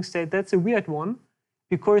starting state, that's a weird one,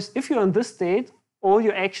 because if you're in this state, all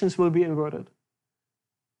your actions will be inverted.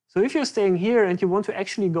 So if you're staying here and you want to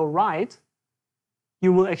actually go right,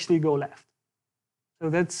 you will actually go left. So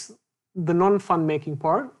that's the non-fun making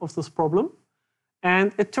part of this problem.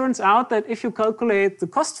 And it turns out that if you calculate the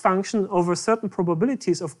cost function over certain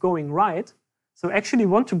probabilities of going right, so actually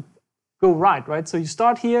want to go right? So you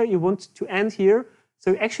start here, you want to end here.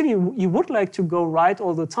 So actually you would like to go right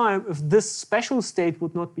all the time if this special state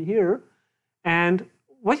would not be here. And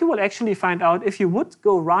what you will actually find out, if you would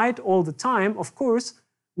go right all the time, of course,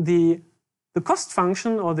 the cost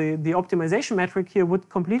function or the optimization metric here would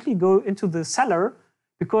completely go into the cellar,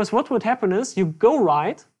 because what would happen is you go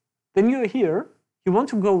right, then you're here, you want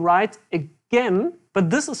to go right again,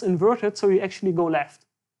 but this is inverted, so you actually go left.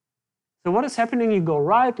 So what is happening? You go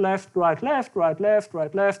right, left, right, left, right, left,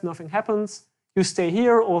 right, left, nothing happens. You stay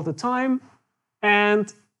here all the time,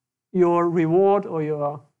 and your reward or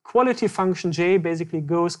your quality function J basically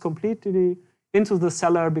goes completely into the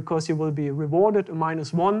cellar, because you will be rewarded a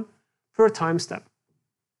 -1 per time step.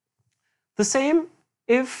 The same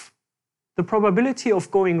if the probability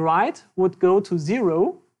of going right would go to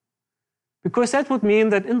 0, because that would mean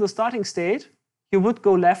that in the starting state, you would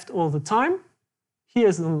go left all the time.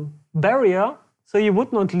 Here's a barrier, so you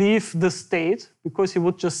would not leave the state, because you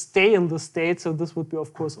would just stay in the state, so this would be,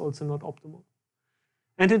 of course, also not optimal.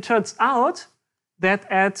 And it turns out that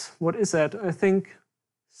at, what is that, I think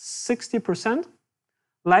 60%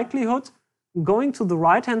 likelihood, going to the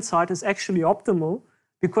right-hand side is actually optimal,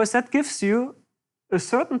 because that gives you a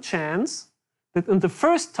certain chance that in the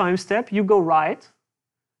first time step you go right,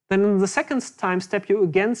 then in the second time step you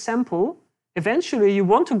again sample, eventually you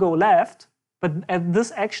want to go left, but as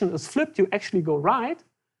this action is flipped, you actually go right,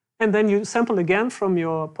 and then you sample again from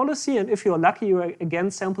your policy, and if you're lucky, you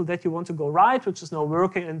again sample that you want to go right, which is now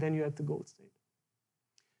working, and then you're at the goal state.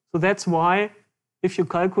 So that's why, if you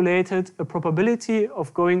calculated a probability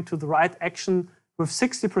of going to the right action with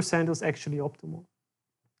 60% is actually optimal.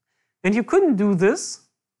 And you couldn't do this,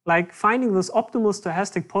 like finding this optimal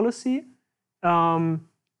stochastic policy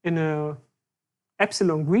in a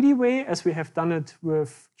epsilon greedy way, as we have done it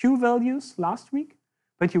with Q values last week,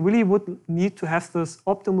 but you really would need to have this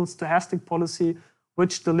optimal stochastic policy,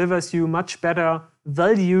 which delivers you much better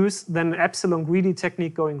values than an epsilon greedy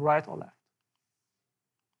technique going right or left.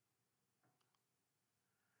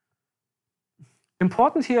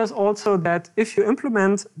 Important here is also that if you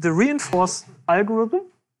implement the reinforced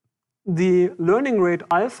algorithm, the learning rate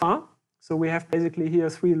alpha, so we have basically here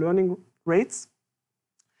 3 learning rates,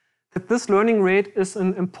 that this learning rate is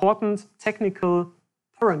an important technical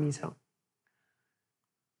parameter.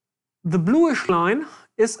 The bluish line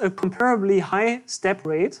is a comparably high step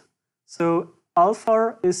rate. So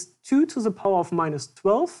alpha is 2 to the power of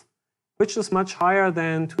 -12, which is much higher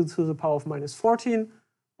than 2 to the power of -14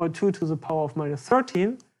 or 2 to the power of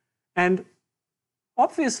 -13. And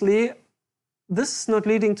obviously, this is not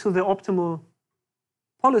leading to the optimal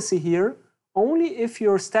policy here. Only if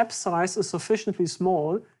your step size is sufficiently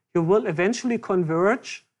small, you will eventually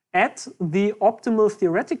converge at the optimal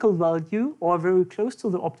theoretical value or very close to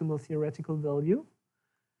the optimal theoretical value.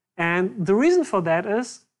 And the reason for that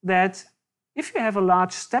is that if you have a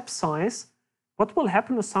large step size, what will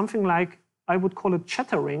happen is something like, I would call it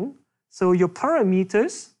chattering. So your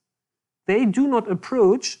parameters, they do not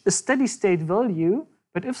approach a steady state value,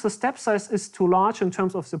 but if the step size is too large in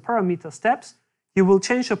terms of the parameter steps, you will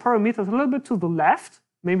change your parameters a little bit to the left.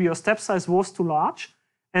 Maybe your step size was too large.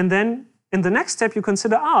 And then in the next step, you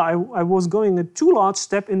consider, I was going a too large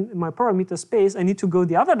step in my parameter space. I need to go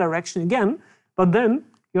the other direction again. But then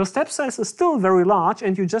your step size is still very large,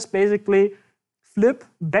 and you just basically flip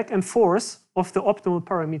back and forth of the optimal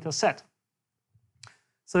parameter set.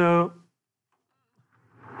 So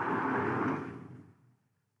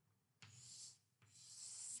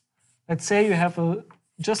let's say you have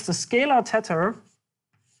just a scalar tether,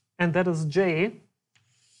 and that is J.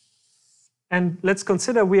 And let's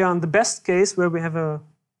consider we are in the best case where we have a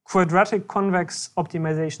quadratic convex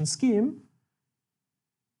optimization scheme,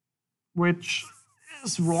 which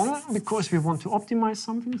is wrong because we want to optimize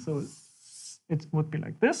something. So it would be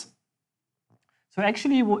like this. So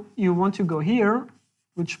actually you want to go here,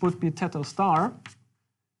 which would be theta star.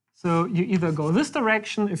 So you either go this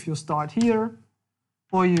direction if you start here,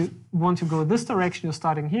 or you want to go this direction, you're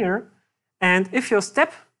starting here. And if your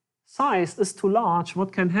step size is too large,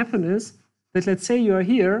 what can happen is that, let's say you are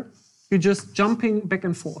here, you're just jumping back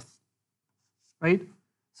and forth, right?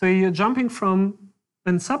 So you're jumping from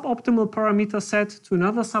a suboptimal parameter set to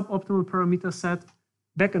another suboptimal parameter set,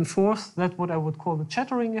 back and forth. That's what I would call the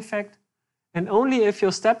chattering effect. And only if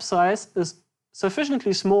your step size is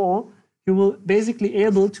sufficiently small, you will basically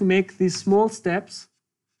able to make these small steps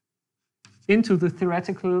into the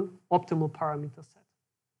theoretical optimal parameter set.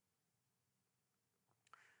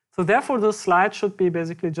 So therefore, this slide should be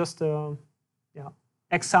basically just a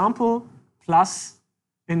example plus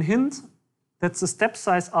a hint that the step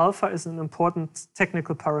size alpha is an important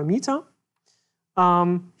technical parameter.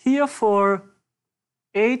 Here for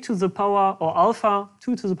a to the power, or alpha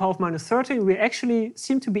 2 to the power of minus 13, we actually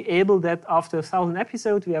seem to be able that after 1,000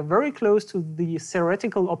 episodes, we are very close to the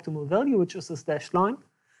theoretical optimal value, which is this dashed line.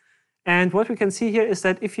 And what we can see here is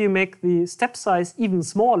that if you make the step size even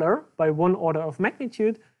smaller by 1 order of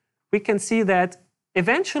magnitude, we can see that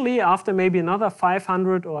eventually, after maybe another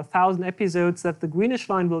 500 or 1,000 episodes, that the greenish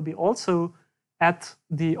line will be also at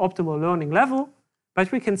the optimal learning level.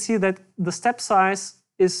 But we can see that the step size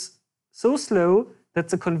is so slow that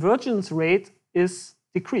the convergence rate is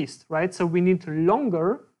decreased, right? So we need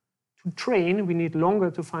longer to train, we need longer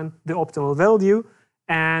to find the optimal value,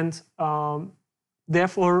 and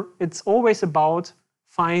therefore it's always about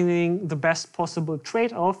finding the best possible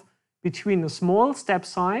trade-off between a small step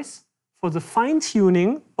size for the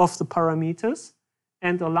fine-tuning of the parameters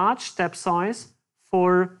and a large step size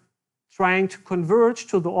for trying to converge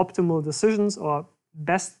to the optimal decisions or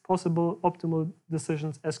best possible optimal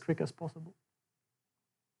decisions as quick as possible.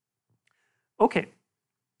 Okay.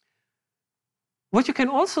 What you can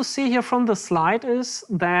also see here from the slide is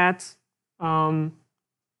that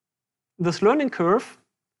this learning curve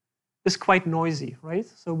is quite noisy, right?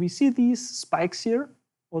 So we see these spikes here,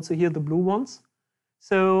 also here the blue ones.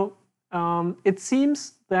 So it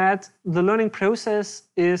seems that the learning process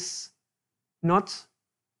is not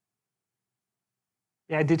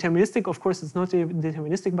deterministic. Of course, it's not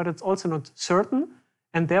deterministic, but it's also not certain,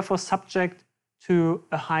 and therefore subject to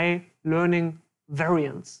a high learning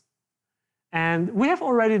variance. And we have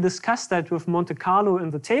already discussed that with Monte Carlo in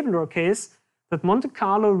the tabular case, that Monte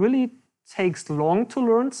Carlo really takes long to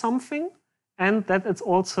learn something, and that it's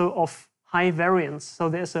also of high variance. So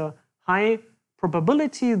there's a high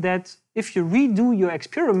probability that if you redo your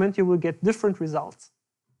experiment, you will get different results.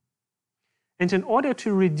 And in order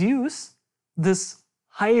to reduce this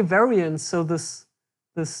high variance, so this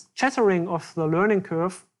chattering of the learning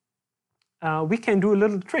curve, we can do a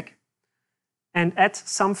little trick and add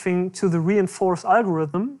something to the reinforced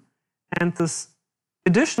algorithm. And this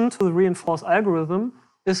addition to the reinforced algorithm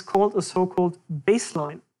is called a so-called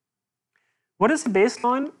baseline. What is a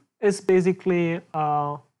baseline? It's basically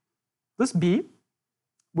this B.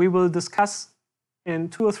 We will discuss in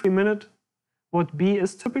 2 or 3 minutes what B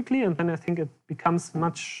is typically, and then I think it becomes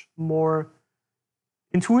much more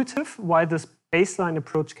intuitive why this baseline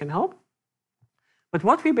approach can help. But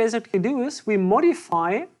what we basically do is we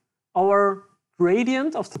modify our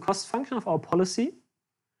gradient of the cost function of our policy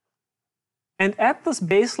and add this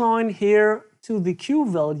baseline here to the Q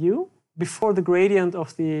value before the gradient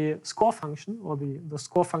of the score function, or the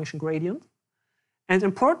score function gradient. And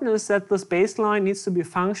important is that this baseline needs to be a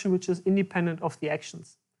function which is independent of the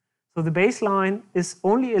actions. So the baseline is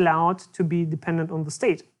only allowed to be dependent on the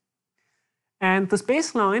state. And this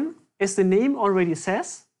baseline, as the name already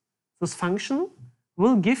says, this function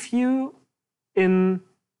will give you a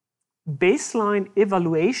baseline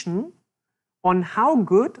evaluation on how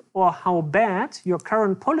good or how bad your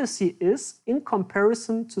current policy is in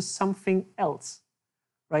comparison to something else,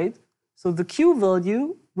 right? So the Q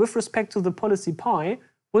value with respect to the policy pi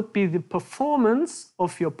would be the performance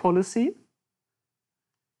of your policy,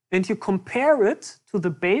 and you compare it to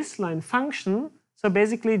the baseline function, so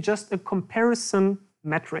basically just a comparison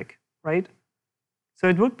metric, right? So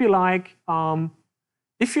it would be like,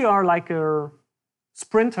 if you are like a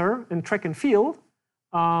sprinter in track and field,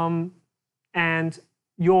 and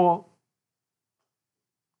your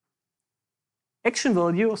action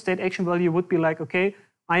value or state action value would be like, okay,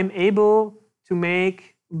 I'm able to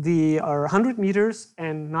make the 100 meters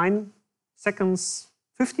in 9 seconds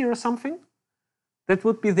 50 or something. That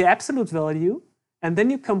would be the absolute value. And then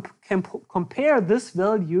you can compare this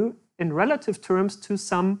value in relative terms to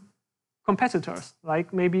some competitors.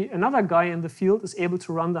 Like maybe another guy in the field is able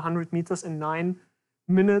to run the 100 meters in 9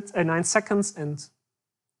 seconds and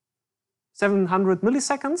 700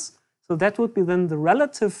 milliseconds. So that would be then the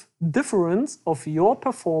relative difference of your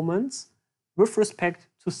performance with respect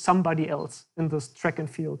to somebody else in this track and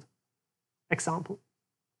field example.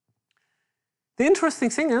 The interesting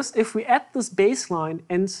thing is, if we add this baseline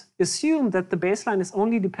and assume that the baseline is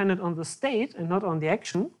only dependent on the state and not on the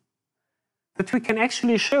action, that we can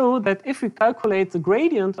actually show that if we calculate the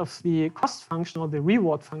gradient of the cost function or the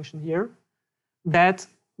reward function here, that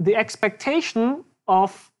the expectation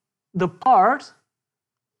of the part,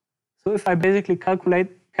 so if I basically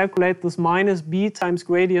calculate this minus b times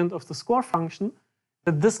gradient of the score function,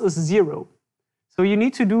 that this is 0. So you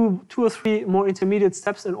need to do 2 or 3 more intermediate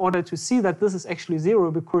steps in order to see that this is actually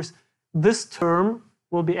 0, because this term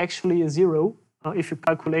will be actually a 0 if you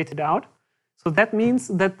calculate it out. So that means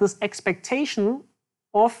that this expectation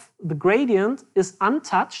of the gradient is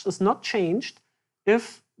untouched, is not changed,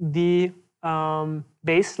 if the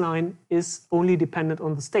baseline is only dependent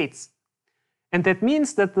on the states. And that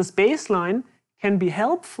means that this baseline can be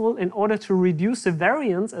helpful in order to reduce the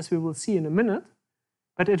variance, as we will see in a minute,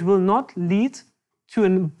 but it will not lead to a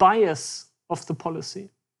bias of the policy.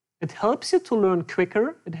 It helps you to learn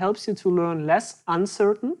quicker, it helps you to learn less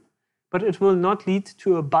uncertain, but it will not lead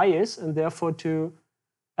to a bias and therefore to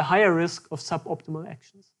a higher risk of suboptimal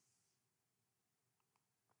actions.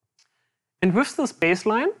 And with this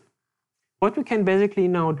baseline, what we can basically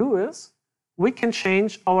now do is we can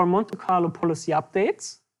change our Monte Carlo policy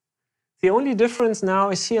updates. The only difference now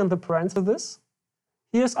is here in the parenthesis.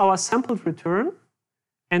 Here's our sampled return.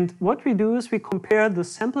 And what we do is we compare the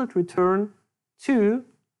sampled return to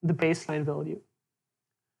the baseline value.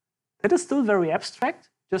 That is still very abstract.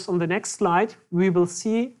 Just on the next slide, we will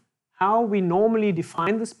see how we normally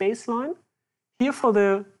define this baseline. Here for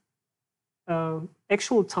the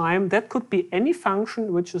actual time, that could be any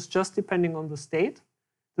function which is just depending on the state,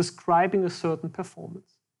 describing a certain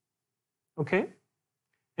performance. Okay?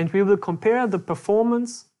 And we will compare the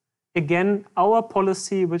performance, again, our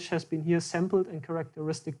policy, which has been here sampled and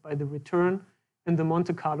characteristic by the return in the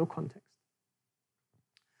Monte Carlo context.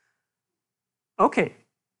 Okay,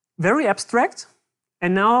 very abstract.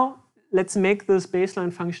 And now let's make this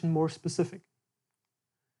baseline function more specific.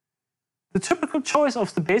 The typical choice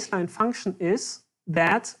of the baseline function is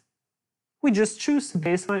that we just choose the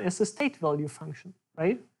baseline as a state value function,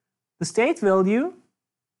 right? The state value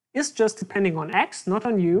is just depending on x, not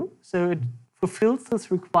on u, so it fulfills this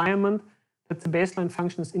requirement that the baseline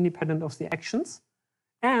function is independent of the actions.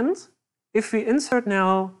 And if we insert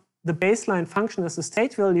now the baseline function as a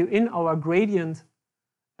state value in our gradient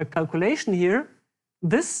calculation here,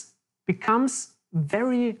 this becomes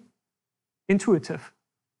very intuitive.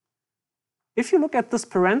 If you look at this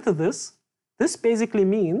parenthesis, this basically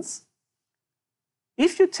means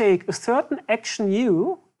if you take a certain action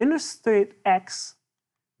u in a state x,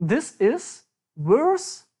 this is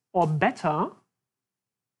worse or better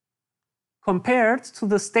compared to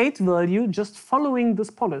the state value just following this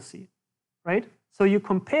policy, right? So you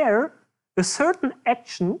compare a certain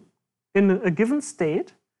action in a given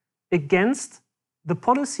state against the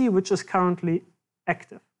policy which is currently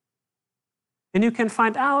active. And you can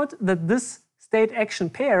find out that this state-action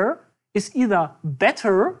pair is either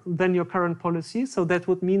better than your current policy, so that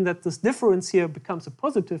would mean that this difference here becomes a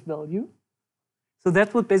positive value. So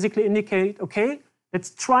that would basically indicate, okay,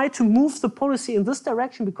 let's try to move the policy in this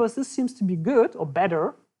direction because this seems to be good or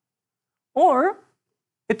better. Or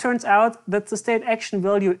it turns out that the state-action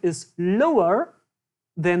value is lower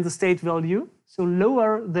than the state value, so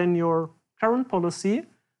lower than your current policy.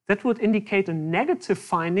 That would indicate a negative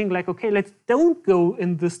finding, like, okay, let's don't go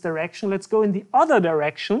in this direction, let's go in the other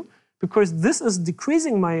direction, because this is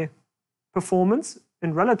decreasing my performance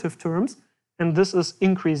in relative terms, and this is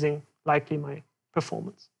increasing likely my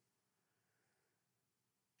performance.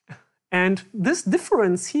 And this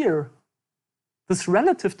difference here, this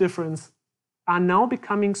relative difference, are now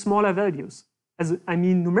becoming smaller values, I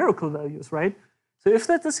mean numerical values, right? So if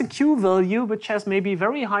that is a Q value, which has maybe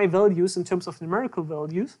very high values in terms of numerical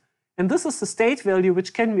values, and this is the state value,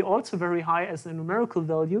 which can be also very high as a numerical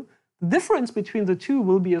value, the difference between the two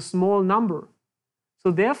will be a small number.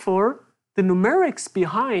 So therefore, the numerics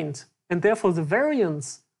behind, and therefore the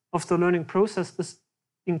variance of the learning process is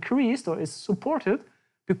increased or is supported,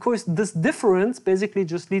 because this difference basically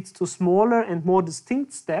just leads to smaller and more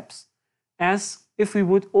distinct steps, as if we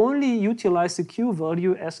would only utilize the Q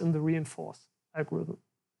value as in the reinforced algorithm.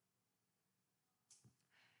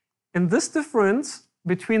 And this difference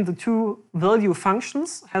between the two value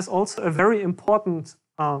functions has also a very important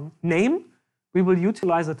name. We will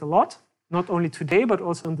utilize it a lot, not only today, but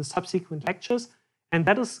also in the subsequent lectures. And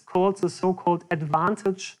that is called the so-called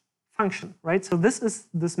advantage function, right? So this is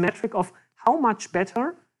this metric of how much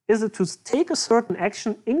better is it to take a certain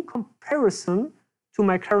action in comparison to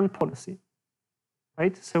my current policy,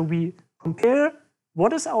 right? So we compare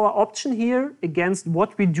what is our option here against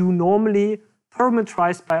what we do normally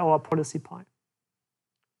parameterized by our policy pi.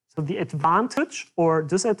 So the advantage or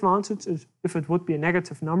disadvantage is if it would be a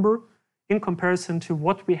negative number in comparison to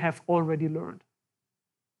what we have already learned,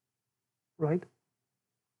 right?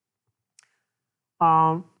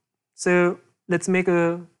 So let's make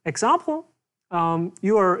an example.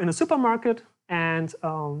 You are in a supermarket and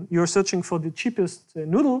you're searching for the cheapest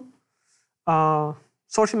noodle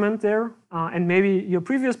sortiment there. And maybe your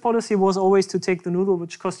previous policy was always to take the noodle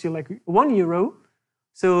which cost you like €1.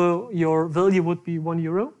 So your value would be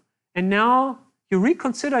 €1. And now you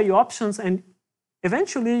reconsider your options and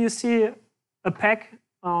eventually you see a pack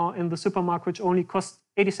in the supermarket which only costs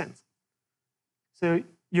 80 cents. So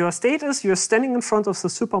your state is you're standing in front of the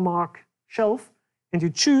supermarket shelf and you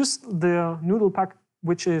choose the noodle pack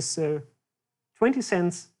which is 20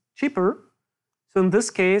 cents cheaper. So in this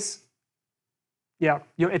case, yeah,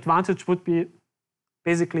 your advantage would be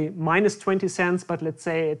basically minus 20 cents, but let's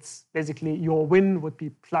say it's basically your win would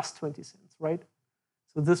be plus 20 cents, right?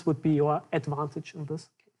 So this would be your advantage in this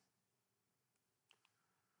case.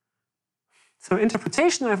 So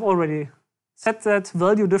interpretation, I've already said that,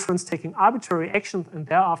 value difference taking arbitrary action and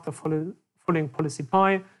thereafter following policy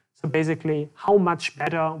pi. So basically how much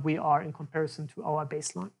better we are in comparison to our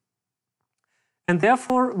baseline. And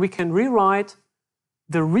therefore we can rewrite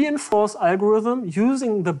the reinforced algorithm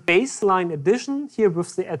using the baseline addition here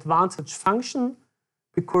with the advantage function,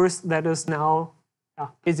 because that is now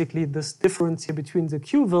basically this difference here between the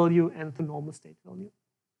Q value and the normal state value.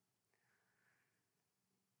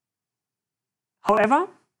 However,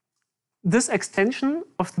 this extension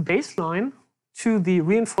of the baseline to the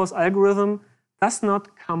reinforced algorithm does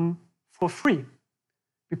not come for free.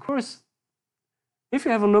 Because if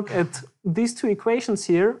you have a look at these two equations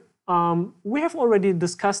here, we have already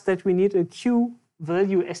discussed that we need a Q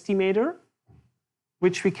value estimator,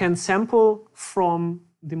 which we can sample from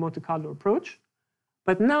the Monte Carlo approach.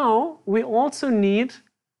 But now we also need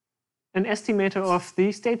an estimator of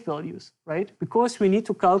the state values, right? Because we need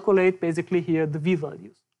to calculate basically here the V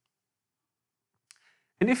values.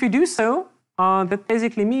 And if we do so, that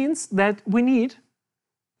basically means that we need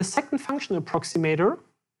a second function approximator.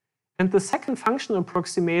 And the second function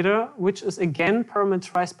approximator, which is again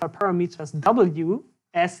parameterized by parameters W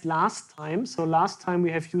as last time. So last time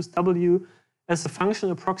we have used W as a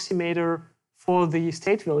function approximator for the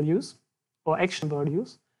state values or action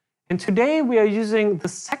values. And today we are using the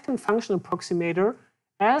second function approximator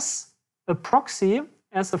as a proxy,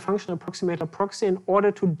 as a function approximator proxy, in order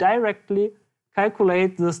to directly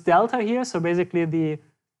calculate this delta here. So basically the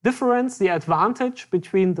difference, the advantage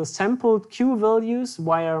between the sampled Q values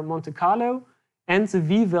via Monte Carlo and the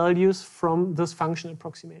V values from this function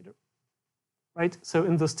approximator, right? So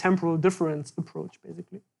in this temporal difference approach,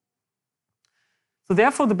 basically. So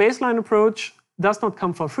therefore, the baseline approach does not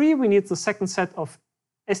come for free. We need the second set of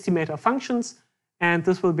estimator functions, and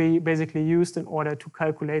this will be basically used in order to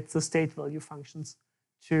calculate the state value functions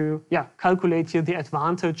to calculate here the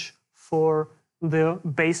advantage for the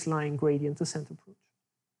baseline gradient descent approach.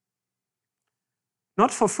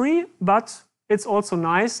 Not for free, but it's also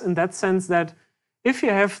nice in that sense that if you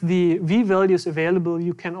have the V values available,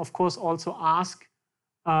 you can of course also ask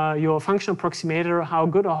your function approximator how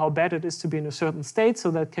good or how bad it is to be in a certain state, so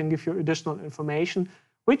that can give you additional information,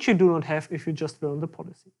 which you do not have if you just learn the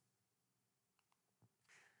policy.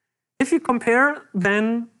 If you compare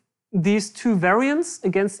then these two variants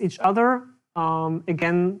against each other,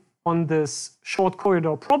 again on this short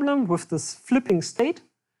corridor problem with this flipping state,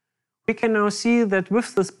 we can now see that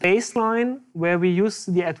with this baseline, where we use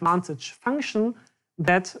the advantage function,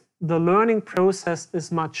 that the learning process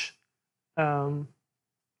is much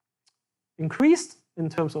increased in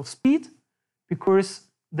terms of speed, because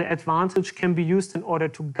the advantage can be used in order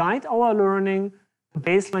to guide our learning. The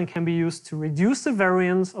baseline can be used to reduce the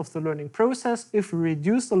variance of the learning process. If we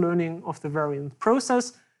reduce the learning of the variant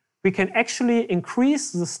process, we can actually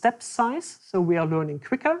increase the step size, so we are learning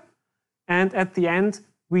quicker. And at the end,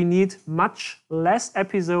 we need much less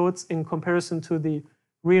episodes in comparison to the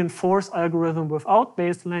reinforced algorithm without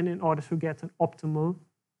baseline in order to get an optimal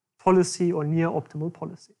policy or near optimal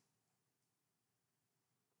policy.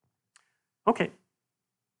 Okay.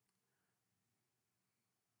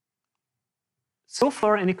 So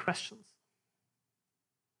far, any questions?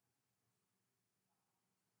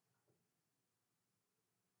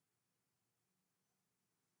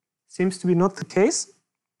 Seems to be not the case.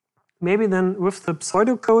 Maybe then with the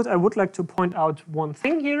pseudocode, I would like to point out one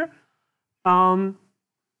thing here,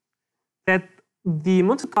 that the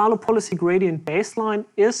Monte Carlo policy gradient baseline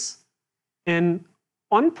is an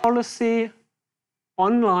on-policy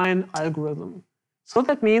online algorithm. So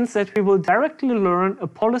that means that we will directly learn a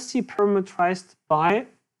policy parameterized by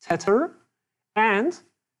tether, and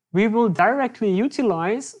we will directly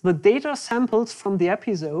utilize the data samples from the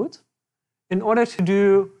episode in order to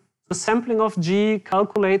do the sampling of G,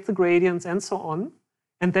 calculate the gradients, and so on.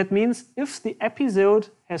 And that means if the episode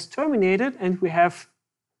has terminated and we have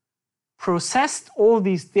processed all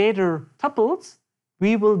these data tuples,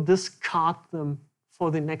 we will discard them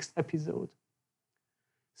for the next episode.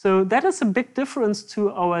 So that is a big difference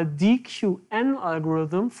to our DQN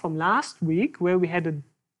algorithm from last week, where we had a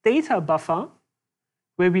data buffer,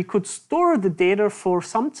 where we could store the data for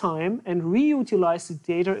some time and reutilize the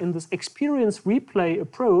data in this experience replay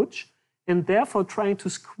approach, and therefore trying to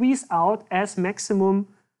squeeze out as maximum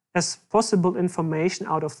as possible information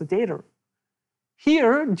out of the data.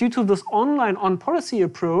 Here, due to this online on-policy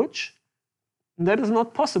approach, that is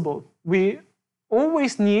not possible. We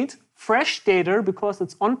always need fresh data because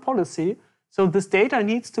it's on policy, so this data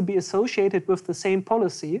needs to be associated with the same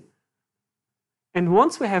policy. And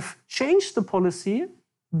once we have changed the policy,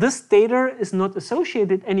 this data is not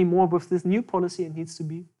associated anymore with this new policy and needs to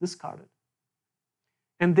be discarded.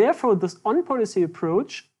 And therefore, this on-policy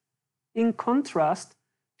approach, in contrast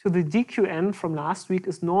to the DQN from last week,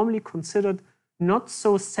 is normally considered not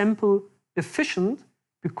so sample efficient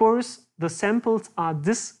because the samples are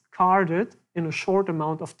discarded in a short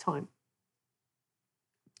amount of time.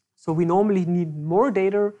 So we normally need more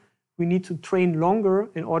data, we need to train longer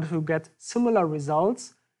in order to get similar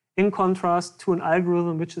results, in contrast to an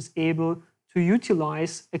algorithm which is able to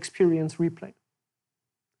utilize experience replay.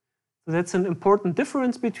 So that's an important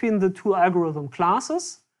difference between the two algorithm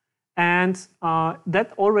classes, and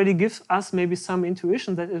that already gives us maybe some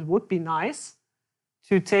intuition that it would be nice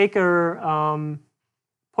to take a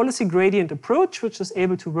policy gradient approach, which is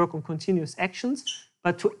able to work on continuous actions,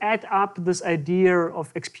 but to add up this idea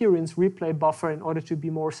of experience replay buffer in order to be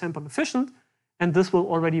more sample efficient. And this will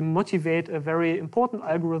already motivate a very important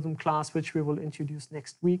algorithm class, which we will introduce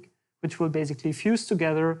next week, which will basically fuse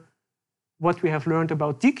together what we have learned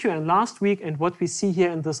about DQN last week and what we see here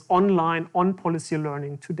in this online on-policy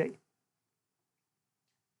learning today.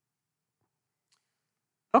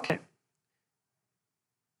 Okay.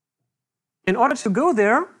 In order to go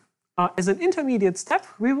there, as an intermediate step,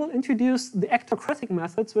 we will introduce the actor-critic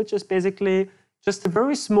methods, which is basically just a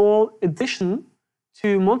very small addition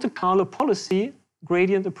to Monte Carlo policy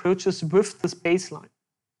gradient approaches with this baseline.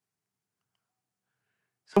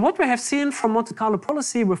 So what we have seen from Monte Carlo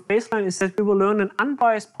policy with baseline is that we will learn an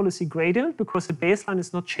unbiased policy gradient because the baseline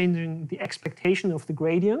is not changing the expectation of the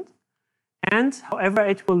gradient. And however,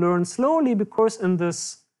 it will learn slowly because in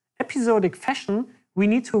this episodic fashion, we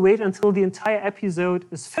need to wait until the entire episode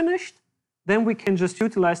is finished. Then we can just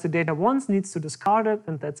utilize the data once, needs to discard it,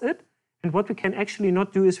 and that's it. And what we can actually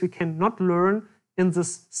not do is we cannot learn in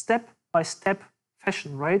this step-by-step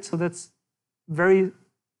fashion, right? So that's very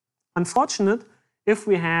unfortunate if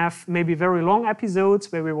we have maybe very long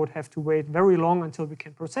episodes where we would have to wait very long until we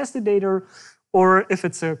can process the data, or if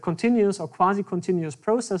it's a continuous or quasi-continuous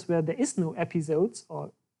process where there is no episodes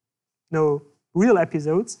or no real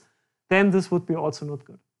episodes, then this would be also not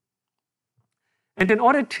good. And in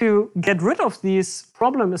order to get rid of these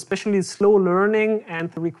problems, especially slow learning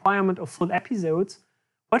and the requirement of full episodes,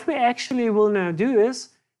 what we actually will now do is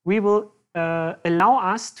we will allow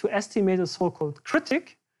us to estimate a so-called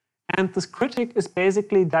critic. And this critic is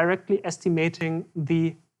basically directly estimating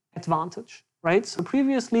the advantage, right? So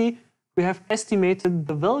previously, we have estimated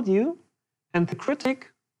the value, and the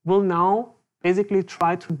critic will now basically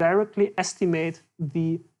try to directly estimate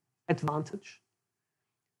the advantage.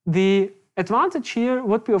 The advantage here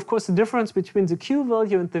would be, of course, the difference between the Q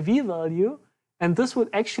value and the V value, and this would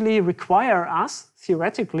actually require us,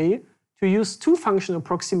 theoretically, to use two function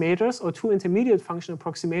approximators or two intermediate function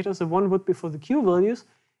approximators. The one would be for the Q values,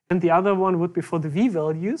 and the other one would be for the V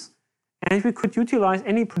values. And we could utilize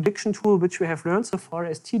any prediction tool which we have learned so far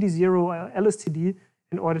as TD0 or LSTD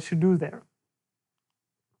in order to do there.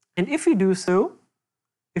 And if we do so,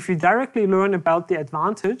 if we directly learn about the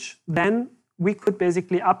advantage, then we could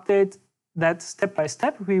basically update that step by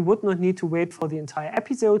step. We would not need to wait for the entire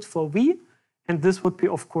episode for V, and this would be,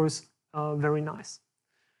 of course, very nice.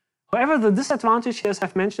 However, the disadvantage here, as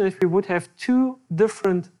I've mentioned, is we would have two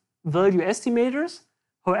different value estimators.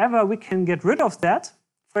 However, we can get rid of that.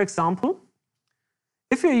 For example,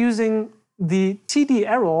 if you're using the TD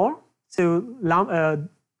error, so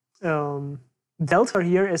delta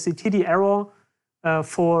here as the TD error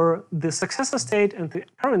for the successor state and the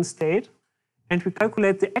current state, and we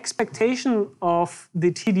calculate the expectation of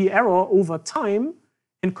the TD error over time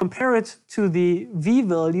and compare it to the V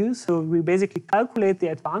value, so we basically calculate the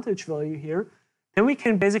advantage value here, then we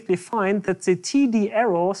can basically find that the TD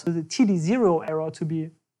error, so the TD0 error to be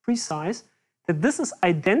precise, that this is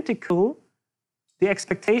identical, the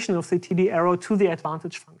expectation of the TD error, to the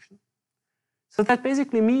advantage function. So that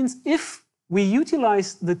basically means if we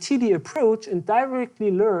utilize the TD approach and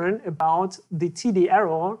directly learn about the TD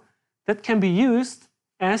error, that can be used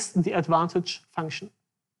as the advantage function.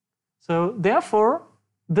 So therefore,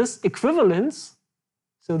 this equivalence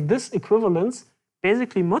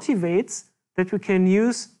basically motivates that we can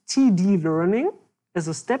use TD learning as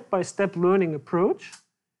a step-by-step learning approach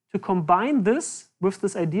to combine this with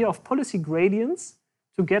this idea of policy gradients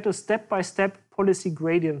to get a step-by-step policy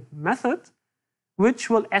gradient method, which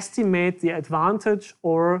will estimate the advantage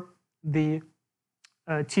or the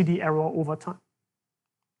TD error over time.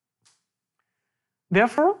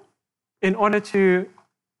 Therefore, in order to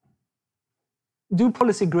do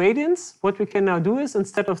policy gradients, what we can now do is,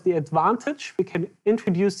 instead of the advantage, we can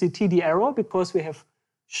introduce the TD error, because we have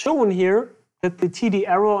shown here that the TD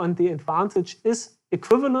error and the advantage is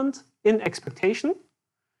equivalent in expectation.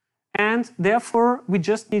 And therefore, we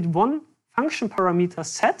just need one function parameter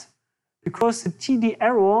set, because the TD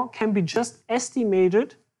error can be just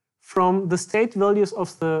estimated from the state values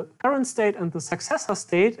of the current state and the successor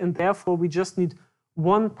state, and therefore we just need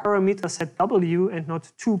one parameter set W and not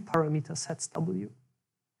two parameter sets W.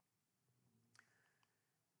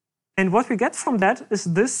 And what we get from that is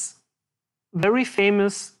this very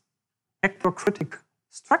famous actor-critic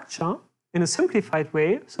structure in a simplified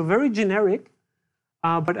way, so very generic,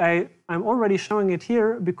 but I'm already showing it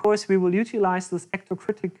here because we will utilize this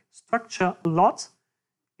actor-critic structure a lot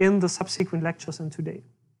in the subsequent lectures and today.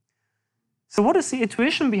 So what is the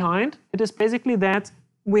intuition behind? It is basically that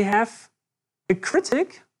we have a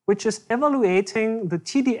critic which is evaluating the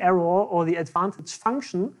TD error or the advantage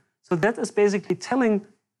function. So that is basically telling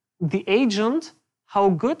the agent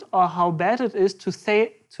how good or how bad it is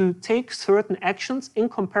to take certain actions in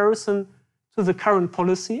comparison to the current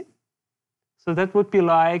policy. So that would be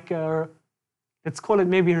like, let's call it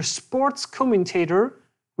maybe a sports commentator,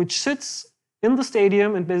 which sits in the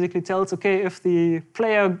stadium and basically tells, okay, if the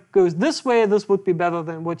player goes this way, this would be better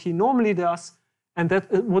than what he normally does. And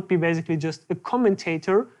that would be basically just a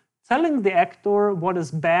commentator telling the actor what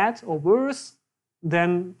is bad or worse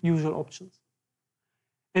than usual options.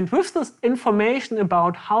 And with this information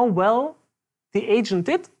about how well the agent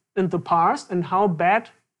did in the past and how bad,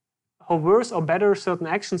 how worse or better certain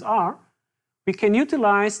actions are, we can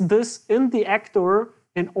utilize this in the actor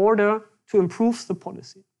in order to improve the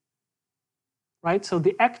policy. Right? So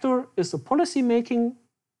the actor is a policy-making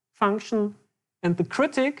function, and the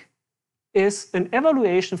critic is an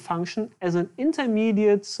evaluation function as an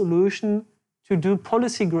intermediate solution to do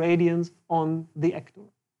policy gradients on the actor.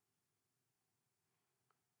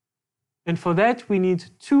 And for that, we need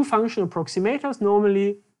two function approximators,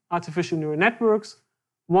 normally artificial neural networks,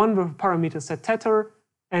 one with a parameter set theta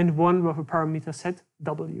and one with a parameter set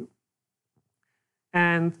W.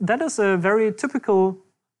 And that is a very typical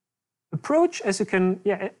approach, as you can,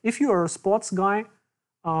 if you are a sports guy,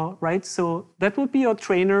 right? So that would be your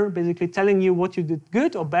trainer basically telling you what you did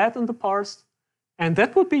good or bad in the past. And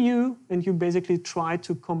that would be you. And you basically try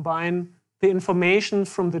to combine the information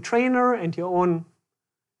from the trainer and your own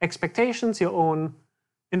expectations, your own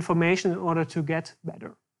information in order to get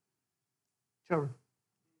better. Sure.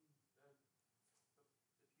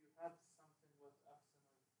 If you had something with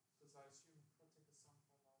absolute, because I assume critic is something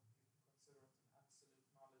like you can consider it an absolute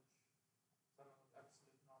knowledge, someone with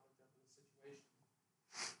absolute knowledge of the situation.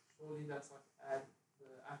 Surely that's like the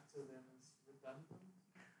actor then is redundant?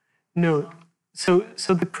 No. So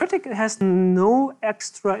the critic has no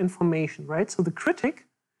extra information, right? So the critic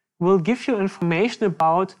will give you information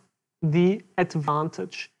about the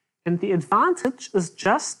advantage. And the advantage is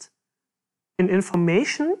just an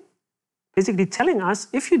information basically telling us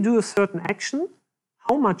if you do a certain action,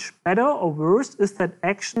 how much better or worse is that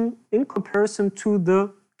action in comparison to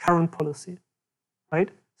the current policy, right?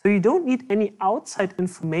 So you don't need any outside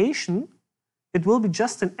information. It will be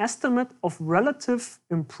just an estimate of relative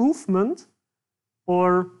improvement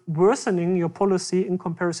or worsening your policy in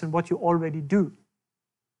comparison to what you already do,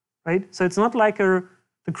 right? So it's not like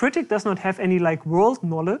the critic does not have any like world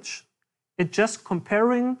knowledge. It's just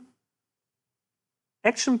comparing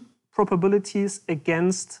action probabilities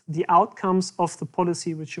against the outcomes of the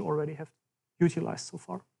policy which you already have utilized so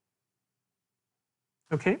far.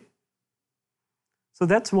 Okay? So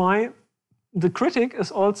that's why the critic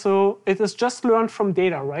is also, it is just learned from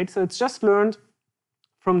data, right? So it's just learned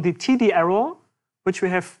from the TD error, which we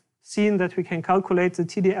have seen that we can calculate the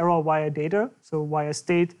TD error via data, so via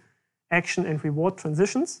state, action, and reward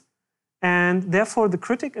transitions. And therefore, the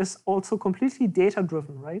critic is also completely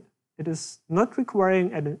data-driven, right? It is not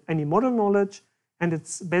requiring any model knowledge, and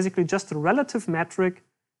it's basically just a relative metric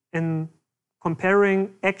in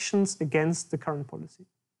comparing actions against the current policy.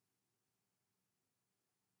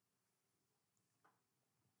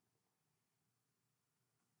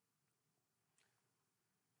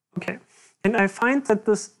 Okay, and I find that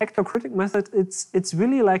this actor-critic method, it's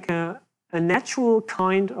really like a natural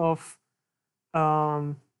kind of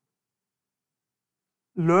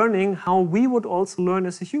learning how we would also learn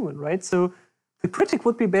as a human, right? So the critic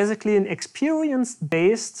would be basically an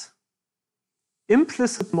experience-based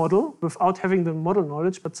implicit model without having the model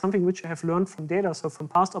knowledge, but something which you have learned from data, so from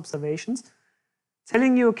past observations,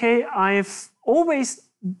 telling you, okay, I've always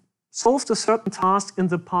solved a certain task in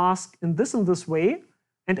the past in this way,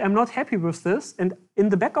 and I'm not happy with this. And in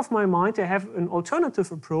the back of my mind, I have an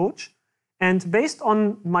alternative approach. And based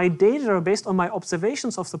on my data, based on my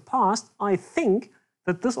observations of the past, I think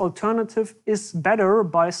that this alternative is better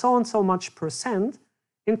by so and so much %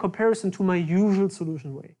 in comparison to my usual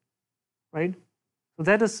solution way, right? So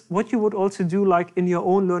that is what you would also do like in your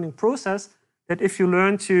own learning process, that if you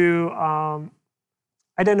learn to,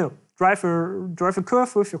 I don't know, drive a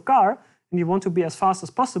curve with your car and you want to be as fast as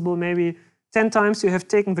possible, maybe 10 times you have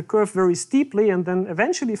taken the curve very steeply and then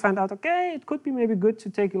eventually find out, okay, it could be maybe good to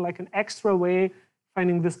take like an extra way,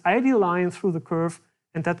 finding this ideal line through the curve,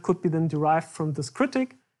 and that could be then derived from this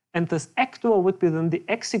critic, and this actor would be then the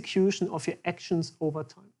execution of your actions over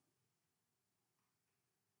time.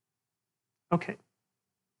 Okay.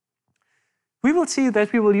 We will see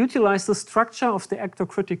that we will utilize the structure of the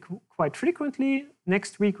actor-critic quite frequently.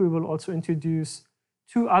 Next week, we will also introduce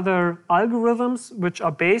 2 other algorithms which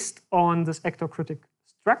are based on this actor-critic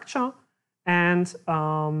structure. And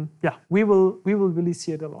yeah, we will really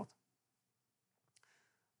see it a lot.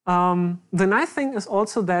 The nice thing is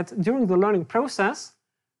also that during the learning process,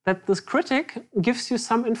 that this critic gives you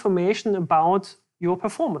some information about your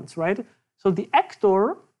performance, right? So the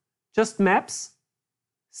actor just maps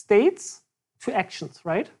states to actions,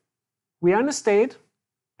 right? We are in a state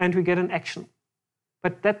and we get an action.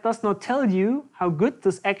 But that does not tell you how good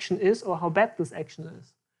this action is or how bad this action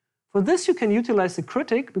is. For this, you can utilize the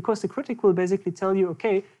critic, because the critic will basically tell you,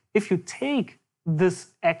 okay, if you take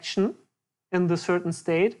this action in the certain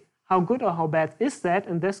state, how good or how bad is that?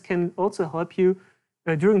 And this can also help you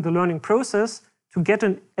during the learning process to get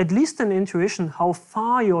at least an intuition how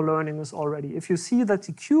far your learning is already. If you see that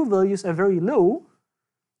the Q values are very low,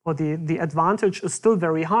 or the advantage is still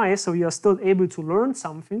very high, so you are still able to learn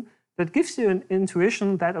something, that gives you an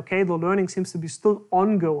intuition that, okay, the learning seems to be still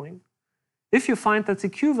ongoing. If you find that the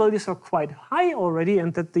Q values are quite high already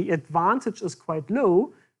and that the advantage is quite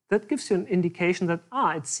low, that gives you an indication that,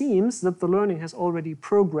 it seems that the learning has already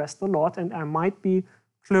progressed a lot and I might be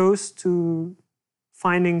close to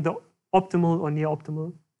finding the optimal or near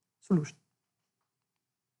optimal solution.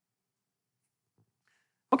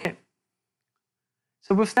 Okay.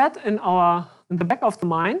 So with that in the back of the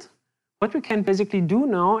mind, what we can basically do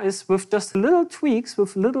now is, with just little tweaks,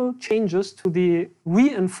 with little changes to the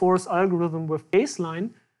reinforced algorithm with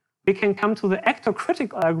baseline, we can come to the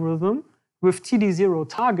actor-critic algorithm with TD0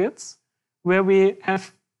 targets, where we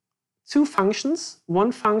have 2 functions.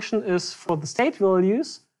 One function is for the state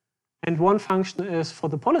values, and one function is for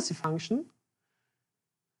the policy function.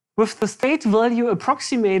 With the state value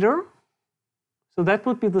approximator, so that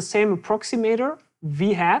would be the same approximator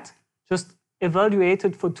we had, just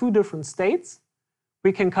evaluated for 2 different states,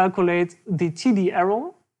 we can calculate the TD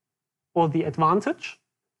error, or the advantage.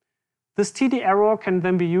 This TD error can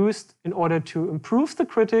then be used in order to improve the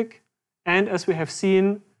critic, and as we have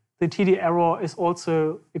seen, the TD error is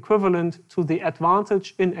also equivalent to the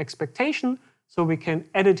advantage in expectation, so we can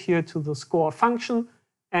add it here to the score function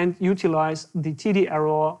and utilize the TD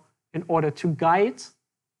error in order to guide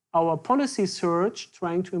our policy search,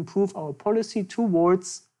 trying to improve our policy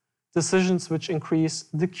towards decisions which increase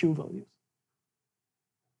the Q values.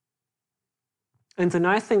 And the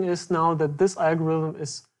nice thing is now that this algorithm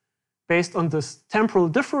is based on this temporal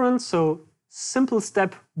difference, so simple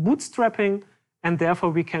step bootstrapping, and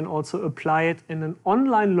therefore we can also apply it in an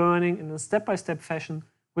online learning in a step-by-step fashion,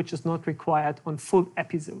 which is not required on full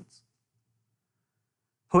episodes.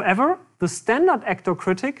 However, the standard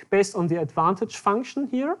actor-critic based on the advantage function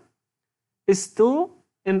here is still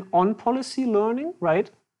an on-policy learning, right?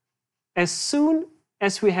 As soon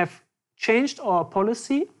as we have changed our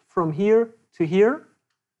policy from here to here,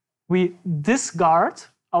 we discard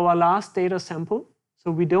our last data sample. So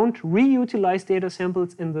we don't reutilize data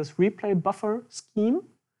samples in this replay buffer scheme.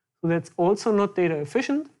 So that's also not data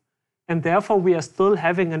efficient. And therefore, we are still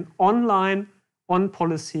having an online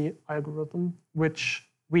on-policy algorithm, which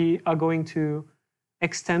we are going to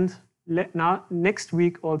extend next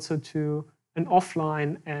week also to an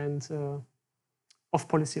offline and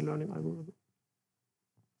off-policy learning algorithm.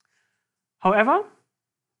 However,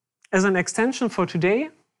 as an extension for today,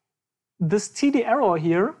 this TD error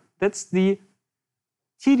here, that's the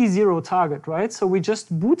TD0 target, right? So we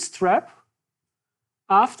just bootstrap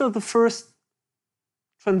after the first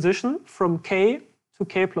transition from K to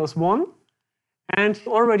K plus 1. And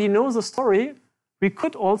you already know the story. We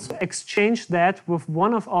could also exchange that with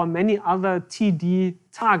one of our many other TD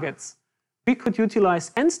targets. We could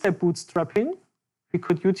utilize n-step bootstrapping. We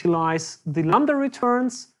could utilize the lambda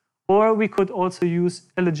returns, or we could also use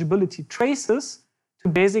eligibility traces to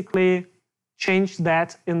basically change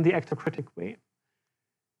that in the actor-critic way.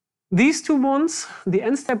 These two ones, the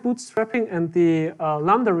n-step bootstrapping and the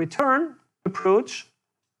lambda return approach,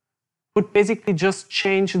 would basically just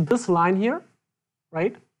change this line here,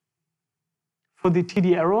 right, for the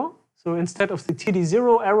TD error. So instead of the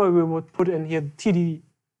TD0 error, we would put in here TD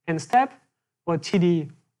n-step or TD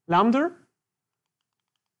lambda.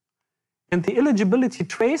 And the eligibility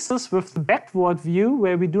traces with the backward view,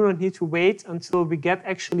 where we do not need to wait until we get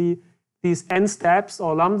actually these n steps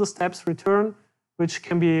or lambda steps return, which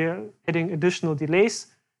can be adding additional delays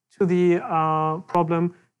to the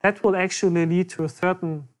problem. That will actually lead to a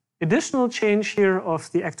certain additional change here of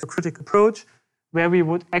the actor-critic approach, where we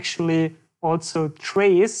would actually also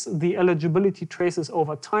trace the eligibility traces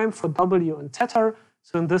over time for W and theta.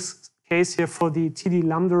 So in this case here, for the TD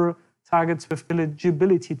lambda targets with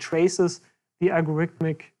eligibility traces, the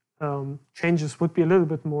algorithmic changes would be a little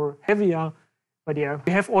bit more heavier. But yeah,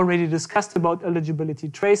 we have already discussed about eligibility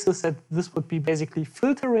traces, that this would be basically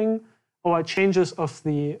filtering our changes of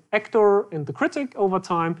the actor and the critic over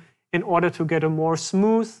time in order to get a more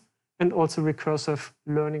smooth and also recursive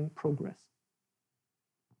learning progress.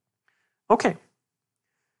 Okay,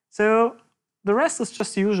 so the rest is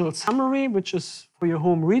just the usual summary, which is for your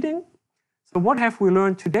home reading. So what have we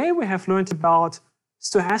learned today? We have learned about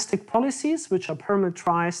stochastic policies, which are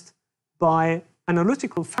parameterized by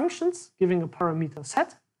analytical functions, giving a parameter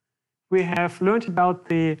set. We have learned about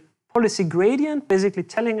the policy gradient, basically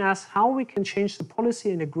telling us how we can change the policy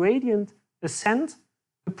in a gradient ascent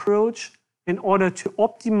approach in order to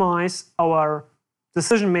optimize our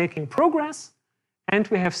decision-making progress. And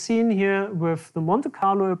we have seen here with the Monte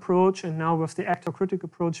Carlo approach and now with the actor-critic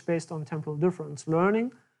approach based on temporal difference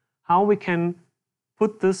learning, how we can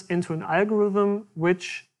put this into an algorithm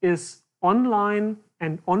which is online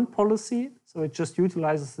and on policy. So it just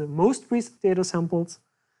utilizes the most recent data samples,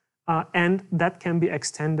 and that can be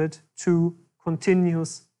extended to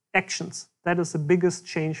continuous actions. That is the biggest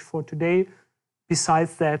change for today.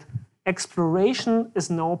 Besides that, exploration is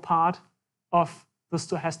now part of the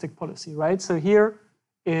stochastic policy, right? So here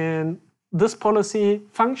in this policy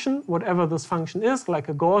function, whatever this function is, like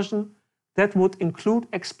a Gaussian, that would include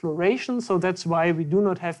exploration. So that's why we do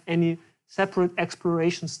not have any separate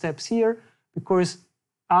exploration steps here, because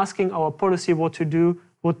asking our policy what to do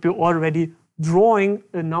would be already drawing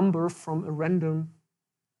a number from a random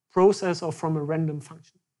process or from a random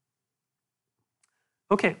function.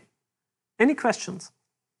 Okay, any questions?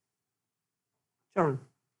 Sharon.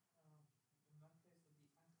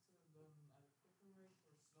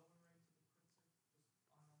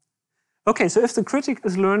 Okay, so if the critic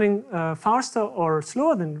is learning faster or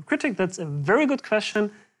slower than the critic, that's a very good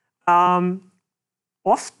question.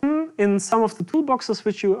 Often in some of the toolboxes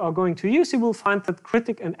which you are going to use, you will find that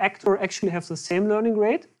critic and actor actually have the same learning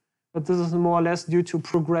rate, but this is more or less due to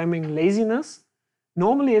programming laziness.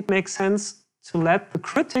 Normally it makes sense to let the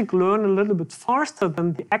critic learn a little bit faster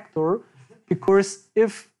than the actor, because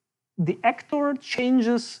if the actor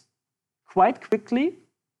changes quite quickly,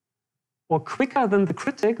 or quicker than the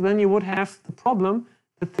critic, then you would have the problem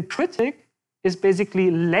that the critic is basically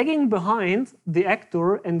lagging behind the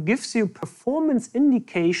actor and gives you performance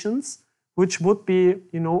indications which would be,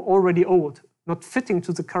 already old, not fitting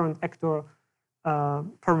to the current actor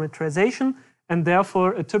parameterization. And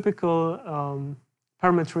therefore, a typical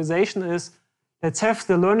parameterization is, let's have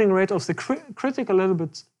the learning rate of the critic a little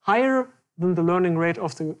bit higher than the learning rate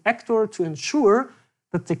of the actor to ensure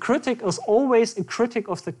that the critic is always a critic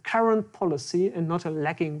of the current policy and not a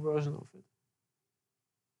lagging version of it.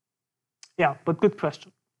 Yeah, but good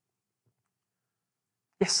question.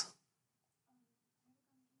 Yes?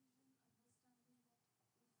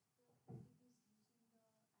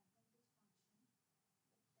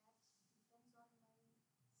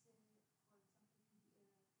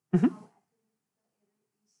 Mm-hmm.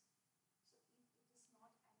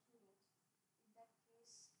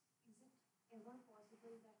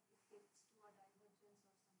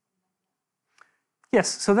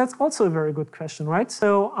 Yes, so that's also a very good question, right?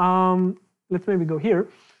 So let's maybe go here.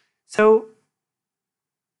 So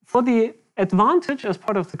for the advantage as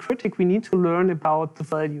part of the critic, we need to learn about the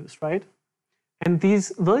values, right? And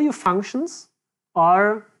these value functions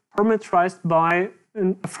are parameterized by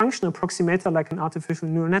a function approximator like an artificial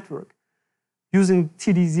neural network using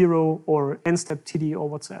TD0 or n-step TD or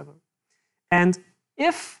whatsoever. And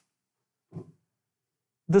if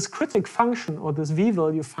this critic function or this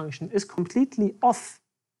v-value function is completely off,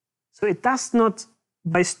 so it does not,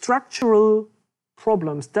 by structural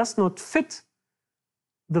problems, does not fit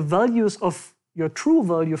the values of your true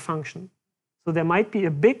value function. So there might be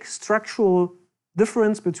a big structural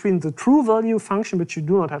difference between the true value function, which you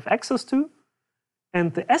do not have access to,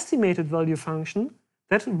 and the estimated value function.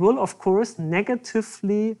 That will, of course,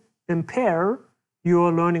 negatively impair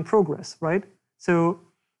your learning progress, right? So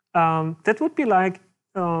that would be like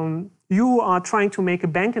you are trying to make a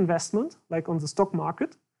bank investment, like on the stock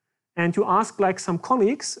market, and you ask like some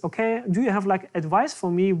colleagues, okay, do you have like advice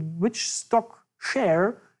for me? Which stock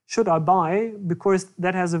share should I buy? Because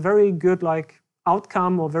that has a very good like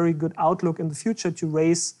outcome or very good outlook in the future to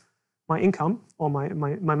raise my income or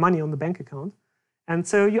my money on the bank account. And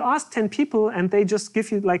so you ask 10 people and they just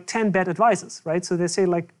give you like 10 bad advices, right? So they say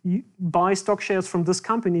like, you buy stock shares from this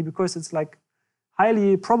company because it's like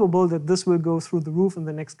highly probable that this will go through the roof in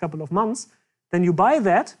the next couple of months. Then you buy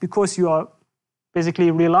that because you are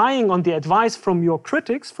basically relying on the advice from your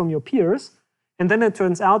critics, from your peers. And then it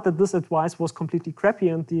turns out that this advice was completely crappy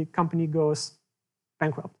and the company goes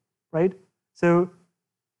bankrupt, right? So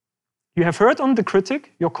you have heard on the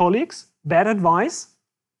critic, your colleagues, bad advice,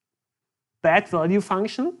 bad value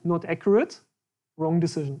function, not accurate, wrong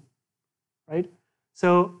decision, right?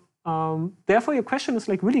 So therefore your question is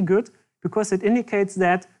like really good because it indicates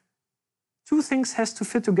that two things has to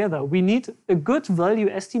fit together. We need a good value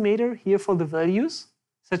estimator here for the values,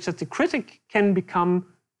 such that the critic can become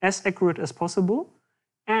as accurate as possible.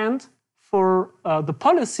 And for the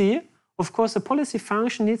policy, of course, the policy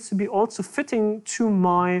function needs to be also fitting to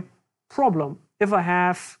my problem. If I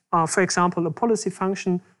have, for example, a policy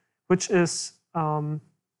function which is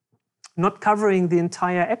not covering the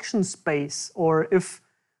entire action space, or if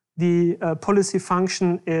the policy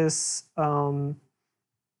function is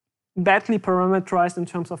badly parameterized in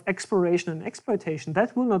terms of exploration and exploitation,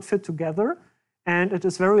 that will not fit together. And it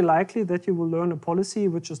is very likely that you will learn a policy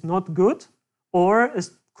which is not good, or it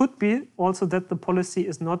could be also that the policy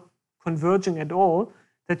is not converging at all,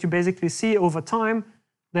 that you basically see over time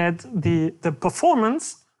that the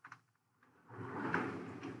performance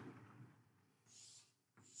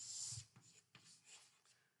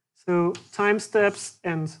so time steps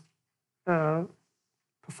and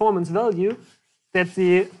performance value, that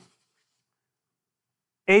the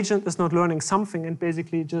agent is not learning something and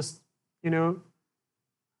basically just,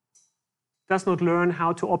 does not learn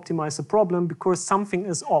how to optimize the problem because something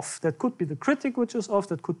is off. That could be the critic which is off,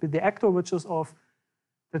 that could be the actor which is off,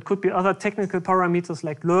 that could be other technical parameters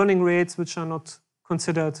like learning rates which are not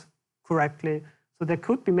considered correctly. So there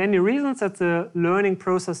could be many reasons that the learning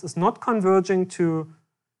process is not converging to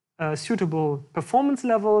suitable performance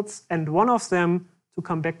levels, and one of them, to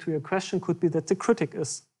come back to your question, could be that the critic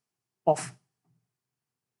is off.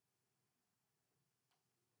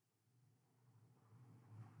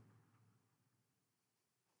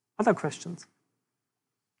 Other questions?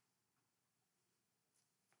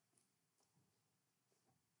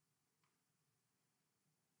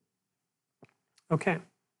 Okay.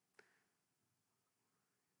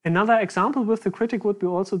 Another example with the critic would be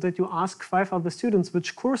also that you ask 5 other students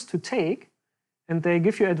which course to take, and they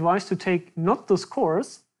give you advice to take not this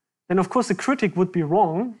course. Then of course the critic would be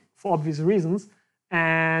wrong for obvious reasons,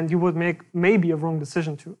 and you would make maybe a wrong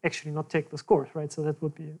decision to actually not take this course, right? So that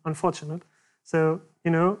would be unfortunate. So,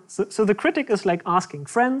 so the critic is like asking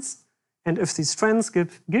friends, and if these friends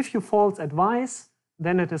give you false advice,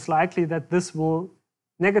 then it is likely that this will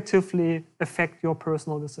negatively affect your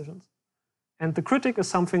personal decisions. And the critic is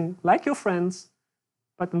something like your friends,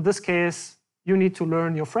 but in this case, you need to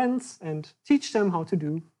learn your friends and teach them how to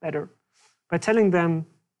do better by telling them,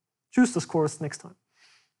 choose this course next time.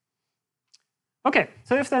 Okay,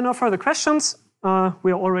 so if there are no further questions,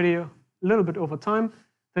 we are already a little bit over time,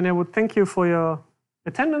 then I would thank you for your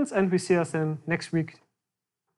attendance, and we see us then next week